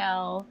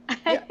 Yeah,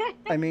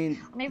 I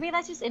mean, maybe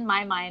that's just in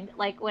my mind,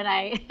 like when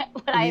I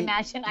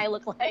imagine I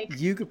look like.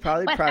 You could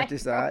probably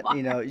practice that.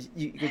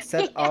 You could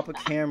set up a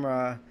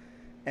camera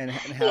and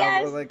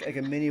have like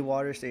a mini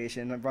water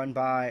station and run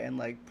by and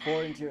like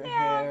pour into your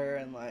hair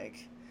and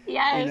like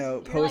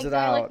pose it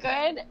out. Look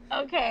good.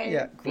 Okay.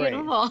 Yeah, great.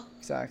 Beautiful.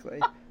 Exactly.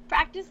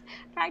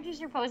 practice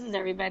your poses,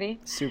 everybody.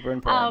 Super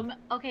important.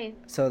 Okay.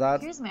 So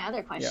that's Here's my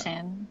other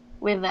question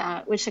with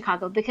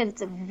Chicago, because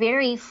it's a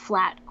very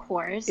flat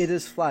course. it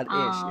is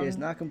flat-ish. It is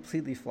not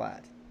completely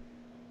flat.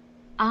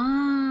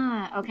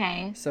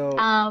 Okay. So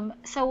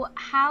So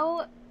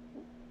how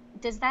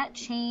does that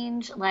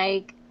change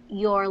like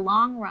your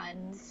long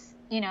runs?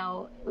 You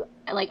know,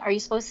 like are you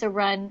supposed to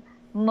run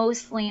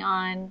mostly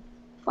on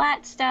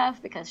flat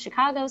stuff because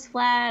Chicago's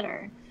flat,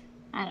 or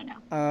I don't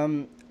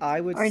know.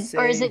 I would Or is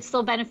say it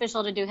still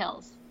beneficial to do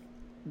hills?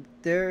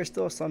 there is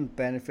still some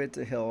benefit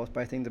to hills,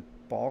 but I think the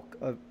bulk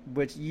of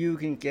which you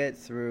can get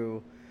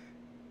through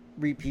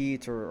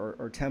repeats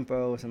or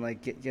tempos and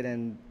like get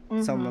in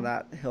some of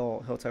that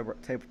hill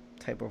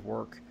type of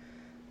work.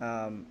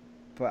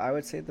 But I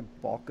would say the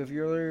bulk of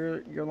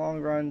your long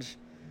runs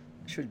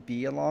should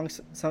be along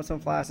some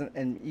flats,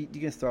 and you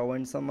can throw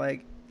in some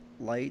like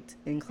light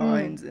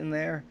inclines in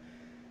there.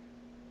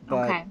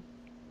 But Okay.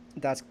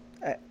 that's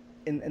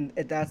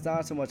that's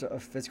not so much a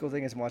physical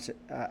thing as much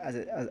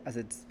as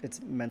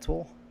it's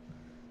mental.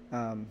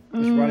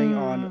 Just running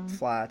on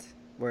flat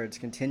where it's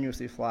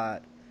continuously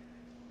flat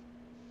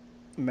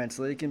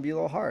mentally can be a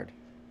little hard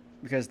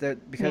because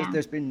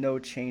there's been no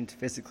change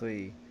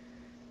physically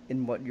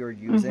in what you're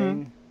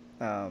using.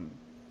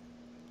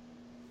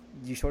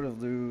 You sort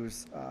of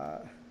lose.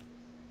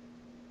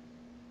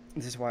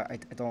 This is why I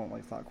don't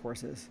like flat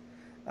courses.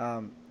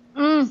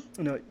 You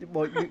know,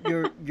 well,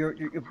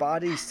 your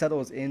body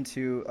settles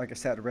into like a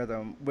set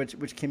rhythm,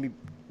 which can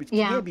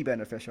be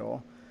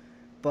beneficial,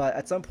 but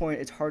at some point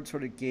it's hard to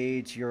sort of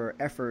gauge your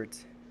effort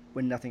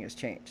when nothing has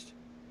changed.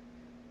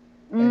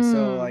 And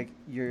so like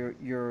you're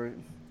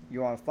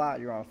on flat,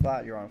 you're on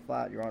flat, you're on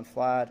flat, you're on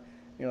flat.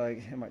 You're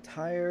like, am I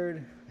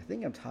tired? I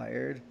think I'm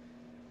tired.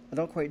 I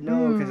don't quite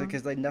know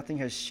because like nothing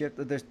has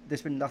shifted.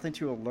 There's been nothing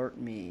to alert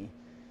me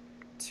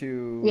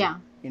to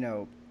you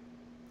know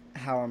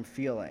how I'm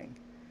feeling.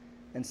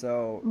 And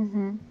so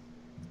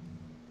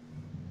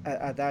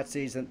at that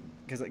stage,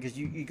 because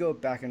you go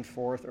back and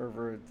forth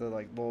over the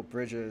like little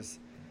bridges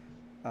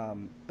a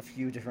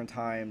few different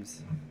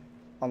times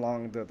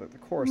along the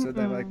course. So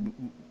then like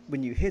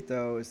when you hit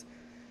those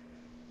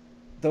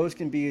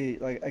can be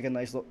like a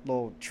nice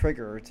little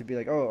trigger to be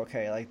like, oh,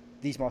 okay, like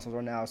these muscles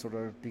are now sort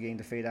of beginning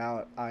to fade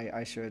out.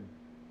 I should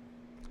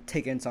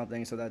take in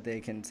something so that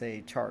they can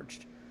stay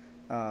charged.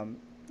 And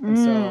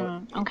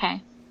so Okay.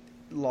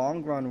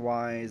 long run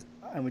wise,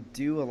 I would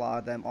do a lot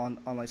of them on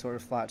like sort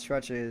of flat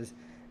stretches,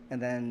 and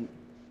then,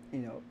 you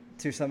know,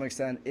 to some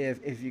extent,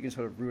 if you can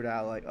sort of root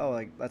out like, oh,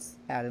 like let's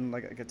add in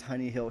like a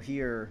tiny hill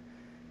here,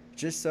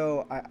 just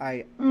so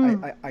I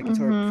can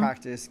sort of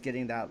practice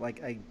getting that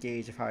like a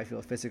gauge of how I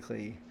feel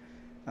physically,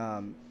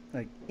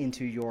 like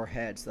into your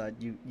head so that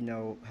you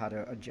know how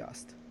to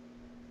adjust.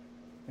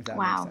 If that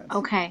makes sense.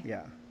 Okay.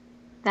 Yeah.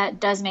 That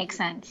does make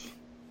sense.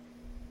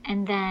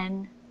 And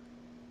then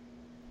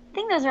I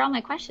think those are all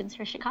my questions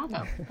for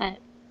Chicago, but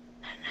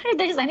if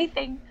there's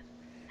anything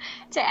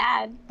to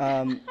add.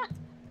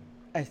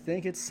 I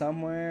think it's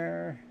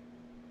somewhere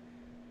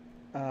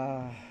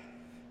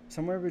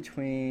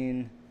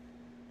between.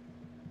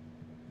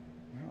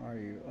 Where are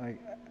you? Like,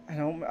 I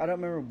don't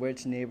remember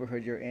which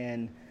neighborhood you're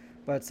in,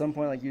 but at some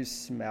point, like you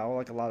smell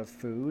like a lot of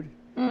food,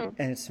 and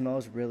it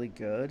smells really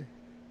good.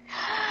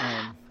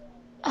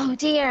 Oh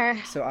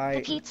dear. So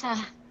the pizza.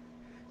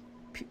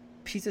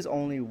 Pizza's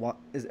only one.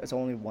 It's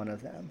only one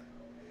of them,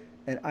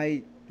 and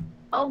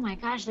Oh my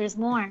gosh, there's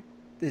more.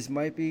 This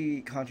might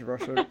be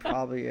controversial. It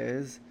probably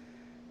is.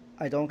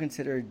 I don't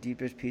consider deep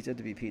dish pizza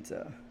to be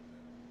pizza.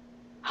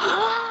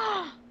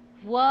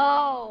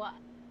 Whoa.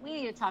 We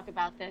need to talk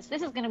about this.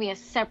 This is going to be a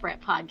separate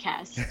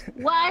podcast.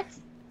 What?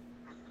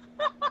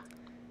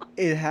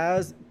 It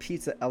has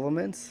pizza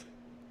elements.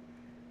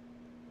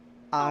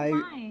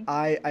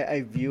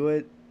 I view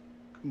it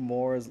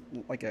more as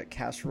like a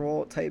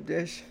casserole type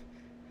dish.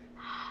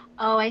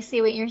 Oh, I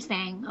see what you're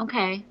saying.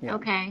 Okay. Yeah.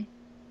 Okay.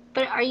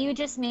 But are you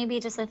maybe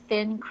just a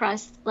thin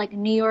crust, like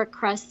New York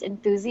crust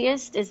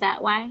enthusiast? Is that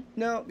why?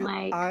 No,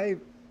 Like,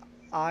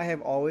 I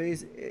have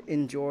always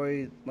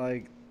enjoyed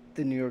like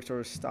the New York sort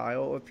of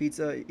style of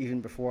pizza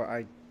even before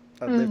I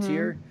lived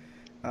here.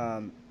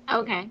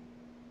 okay.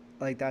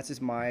 Like that's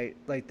just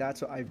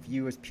that's what I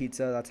view as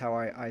pizza. That's how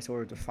I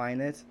sort of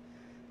define it.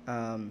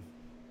 I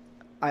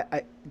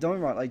don't get me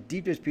wrong, like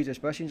deep dish pizza,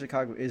 especially in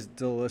Chicago, is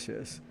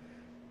delicious.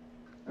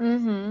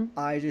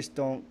 I just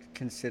don't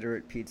consider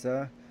it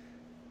pizza.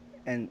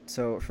 And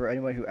so for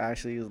anyone who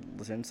actually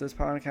listens to this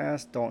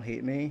podcast, don't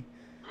hate me.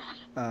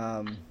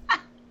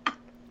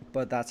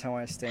 But that's how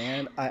I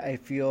stand. I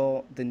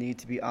feel the need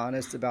to be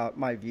honest about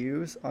my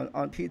views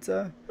on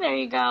pizza. There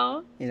you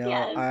go. You know,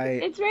 yes,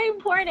 it's very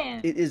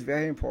important. It is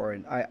very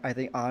important. I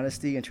think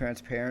honesty and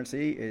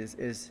transparency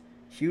is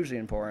hugely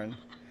important.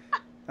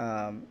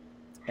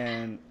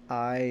 And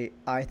I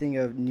think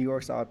of New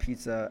York style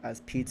pizza as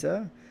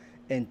pizza,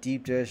 and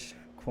deep dish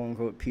quote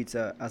unquote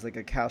pizza as like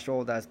a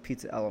casserole that has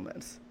pizza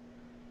elements.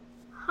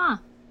 Huh.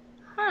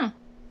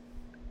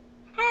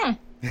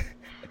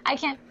 I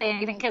can't say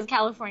anything because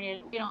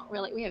California,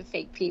 we have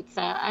fake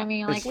pizza. I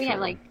mean, It's like we have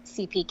true. like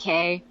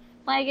CPK.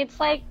 Like it's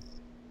like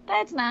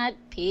that's not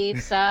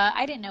pizza.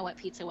 I didn't know what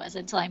pizza was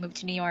until I moved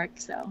to New York.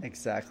 So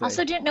Exactly.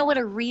 also didn't know what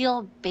a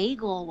real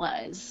bagel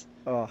was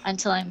Oh,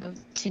 until I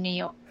moved to New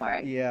York.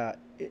 yeah.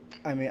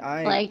 I mean,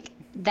 Like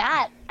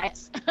that.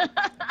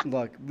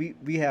 look,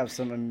 we have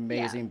some Yeah.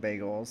 amazing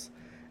bagels,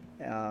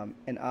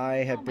 and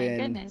I Oh have my been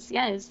goodness.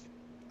 Yes.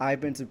 I've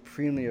been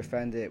supremely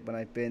offended when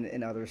I've been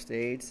in other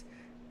states,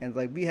 and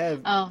like we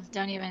have Oh,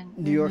 don't even.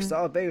 New York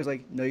style bagels.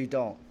 Like, no, you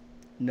don't.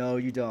 No,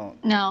 you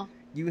don't. No,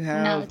 You no,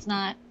 have it's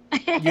not.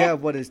 you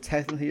have what is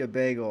technically a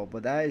bagel,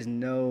 but that is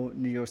no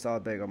New York style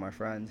bagel, my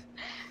friend.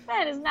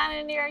 That is not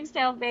a New York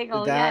style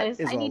bagel. That Yes,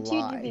 is I a need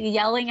you to be lie.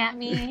 yelling at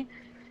me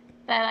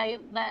that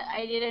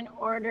I didn't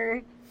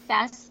order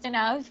fast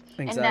enough,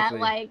 and that Exactly.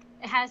 like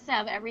it has to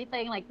have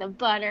everything like the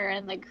butter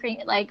and the cream,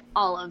 like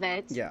all of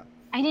it. Yeah.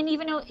 I didn't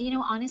even know,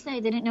 honestly, I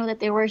didn't know that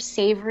there were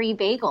savory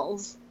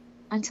bagels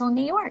until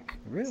New York.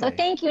 So Really?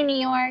 thank you, New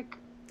York,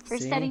 for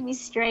See? setting me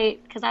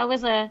straight because I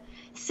was a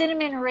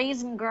cinnamon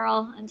raisin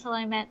girl until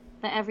I met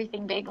the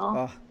everything bagel,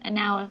 Oh, and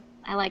now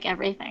I like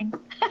everything.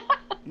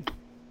 er-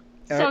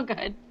 So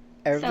good.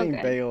 So everything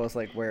good. bagel is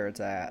like where it's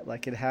at.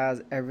 Like it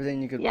has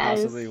everything you could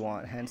possibly Yes.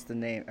 want, hence the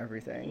name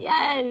everything.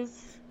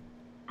 Yes.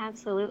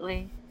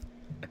 Absolutely.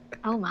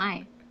 Oh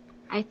my.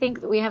 I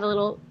think that we have a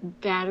little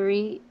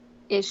battery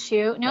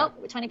issue. Oh,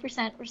 Nope,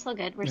 20%. We're still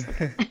good. We're still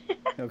good.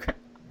 okay.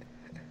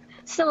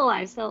 Still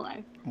alive, still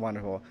alive.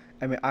 Wonderful.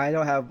 I mean, I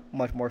don't have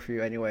much more for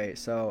you anyway,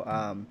 so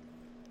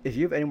if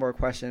you have any more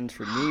questions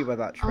for me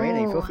about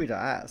training, feel Oh, free to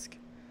ask.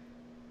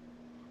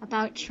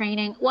 about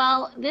training.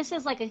 Well, this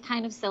is like a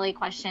kind of silly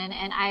question,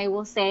 and I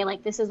will say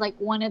like this is like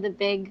one of the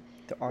big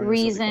There are no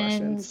silly questions.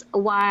 reasons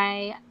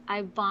why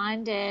I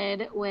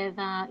bonded with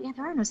yeah,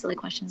 there are no silly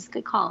questions.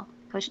 Good call,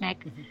 Coach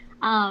Nick.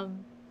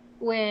 Um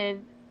with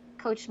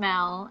Coach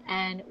Mel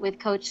and with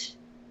Coach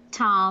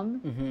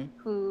Tom, Mm-hmm.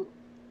 who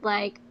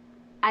like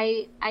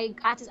I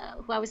got to,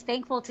 who I was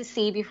thankful to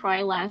see before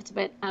I left,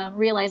 but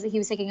realized that he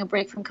was taking a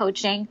break from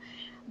coaching.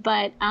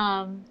 But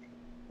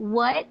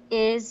what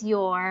is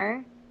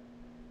your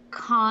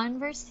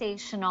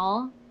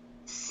conversational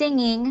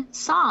singing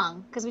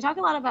song? Because we talk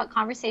a lot about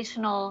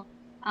conversational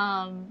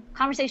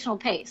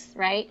pace,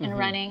 right? And Mm-hmm.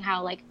 running,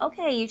 how like,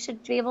 okay, you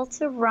should be able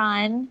to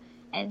run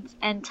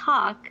and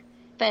talk.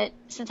 But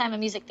since I'm a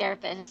music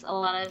therapist, a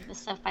lot of the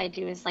stuff I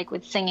do is like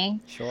with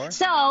singing. Sure.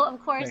 So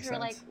of course Makes we were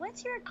like, sense.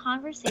 what's your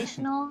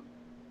conversational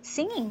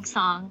singing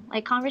song?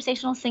 Like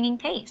conversational singing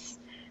pace.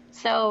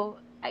 So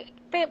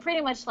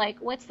pretty much like,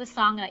 what's the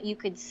song that you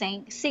could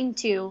sing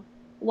to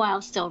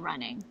while still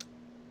running?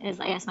 Is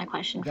I guess my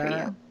question for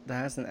you.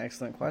 That's an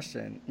excellent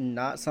question.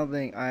 Not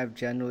something I've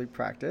generally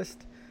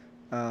practiced.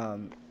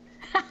 Um,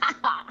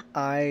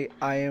 I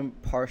am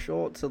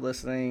partial to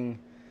listening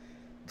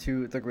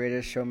to the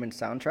Greatest Showman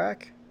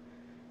soundtrack.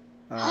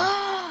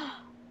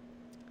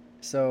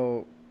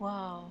 So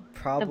Whoa.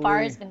 The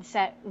bar has probably, been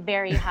set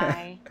very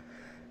high.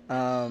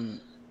 um,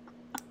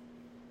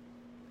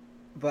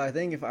 but I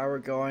think if I were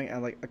going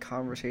at like a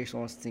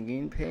conversational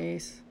singing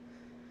pace,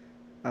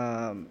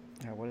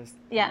 what is? Hold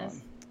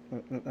Yes.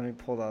 on. Let me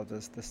pull out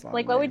this Like song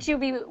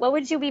name. what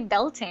would you be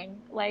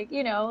belting? Like,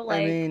 I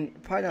like mean,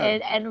 probably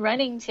not and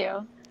running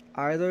to.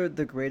 either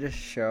The Greatest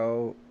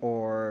Show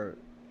or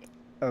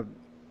A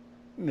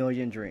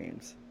Million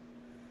Dreams.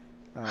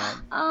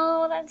 Um,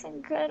 Oh, that's a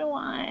good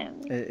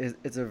one.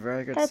 it's a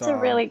very good That's a song.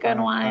 really good I'm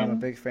a one.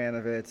 big fan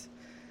of it.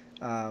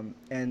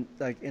 And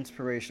like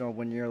inspirational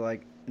when you're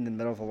like in the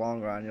middle of a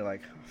long run, you're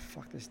like, oh,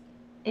 fuck this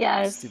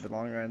Yes. stupid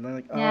long run. And then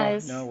like, oh no,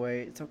 Yes.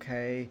 wait, it's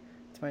okay.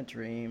 It's my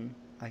dream.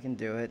 I can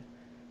do it.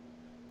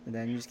 And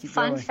then you just keep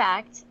Fun going.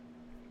 fact,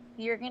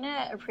 you're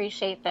gonna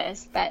appreciate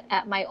this, but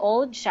at my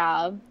old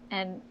job,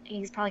 and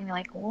he's probably gonna be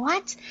like,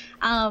 what?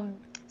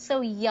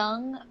 So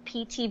young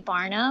P.T. Mm-hmm.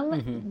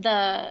 Barnum,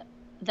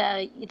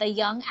 the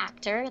young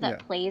actor that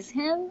Yeah. plays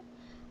him,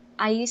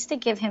 I used to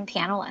give him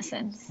piano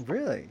lessons.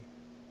 Really?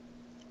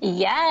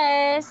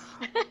 Yes.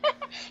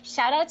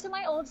 Shout out to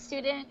my old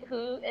student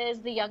who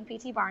is the young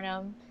P.T.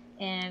 Barnum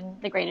in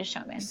The Greatest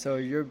Showman. So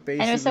you're And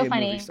it was so basically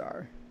a movie funny.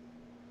 star.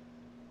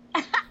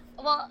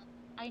 Well,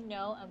 I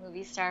know a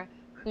movie star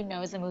who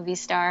knows a movie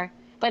star,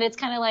 but it's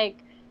kind of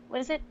like, what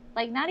is it?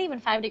 Like not even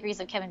 5 degrees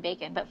of Kevin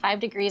Bacon, but 5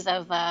 degrees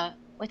of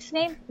what's his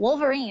name?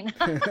 Wolverine.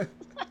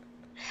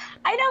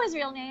 I know his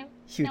real name.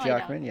 Hugh No, I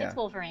Jackman, don't. yeah. It's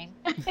Wolverine.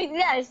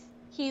 Yes,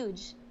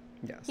 huge,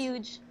 Yes.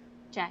 huge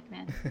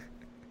Jackman.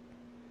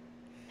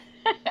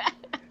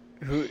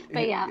 Who,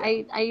 But yeah,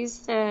 I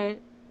used to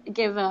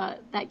give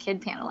that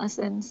kid piano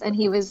lessons, and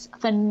he was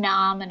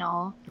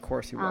phenomenal. of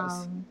course he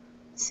was.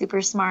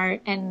 Super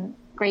smart and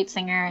great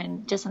singer,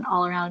 and just an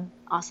all around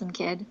awesome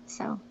kid.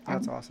 So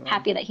That's I'm awesome.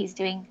 happy that he's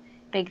doing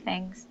big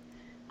things.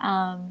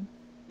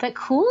 But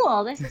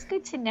cool, this is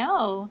good to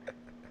know.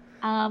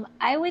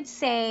 I would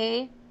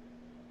say,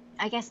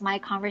 I guess my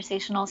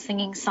conversational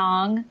singing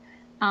song.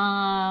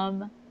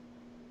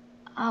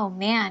 Oh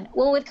man.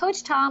 Well, with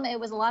Coach Tom, it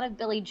was a lot of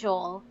Billy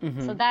Joel.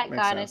 So that Makes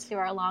got us sense. through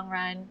our long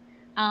run.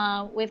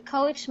 With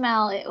Coach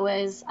Mel, it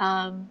was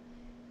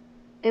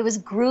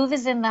Groove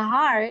is in the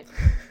Heart.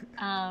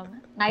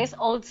 Nice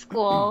old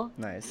school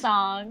Nice.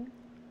 song.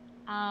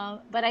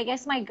 But I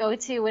guess my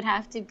go-to would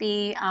have to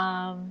be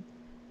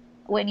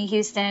Whitney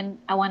Houston,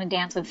 I Want to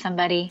Dance with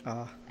Somebody.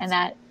 And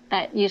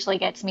that usually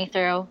gets me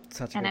through.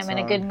 Such a And good I'm in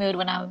a song. good mood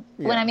when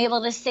I'm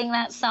able to sing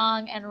that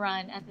song and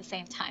run at the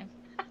same time.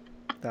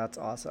 That's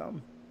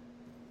awesome.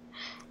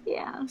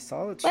 Yeah.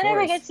 Solid choice.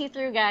 Whatever gets you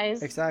through,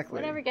 guys. Exactly.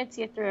 Whatever gets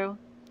you through.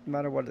 No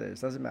matter what it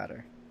is, doesn't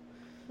matter.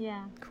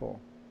 Yeah.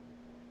 Cool.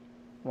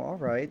 Well, all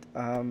right.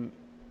 I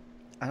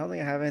don't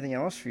think I have anything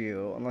else for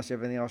you, unless you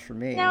have anything else for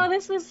me. No,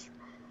 this was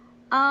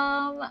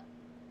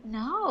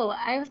no,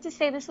 I have to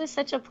say this was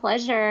such a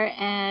pleasure,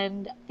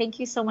 and thank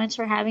you so much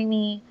for having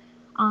me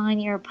on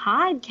your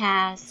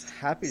podcast.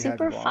 Happy to have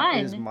Super you on. fun.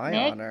 It is my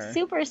Nick, honor.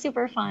 super,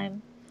 super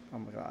fun. Oh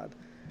my God.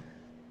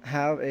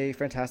 Have a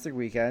fantastic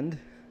weekend.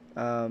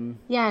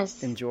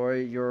 Yes. Enjoy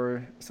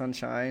your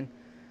sunshine,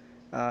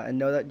 and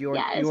know that you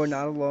are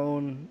not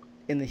alone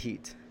in the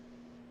heat.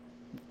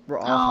 We're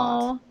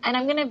all hot.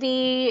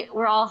 And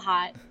we're all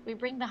hot. We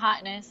bring the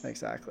hotness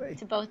Exactly.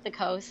 to both the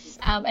coasts.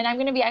 And I'm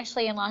going to be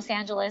actually in Los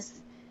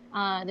Angeles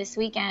this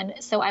weekend.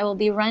 So I will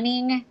be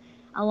running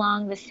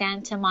along the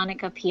Santa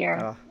Monica Pier.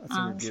 Oh, that's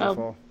gonna be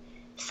beautiful.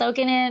 So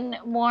soaking in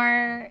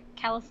more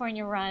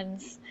California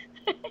runs.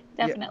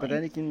 Definitely. Yeah, but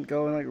then you can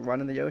go and like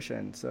run in the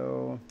ocean.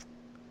 So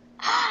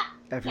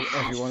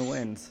everyone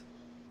wins.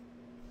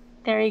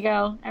 There you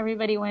go.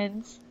 Everybody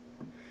wins.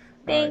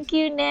 Thank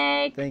you,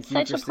 Nick. Thank you,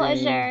 Such a Christine.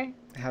 pleasure.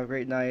 Have a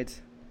great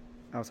night.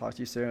 I'll talk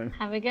to you soon.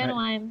 Have a good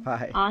one.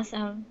 Bye.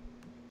 Awesome.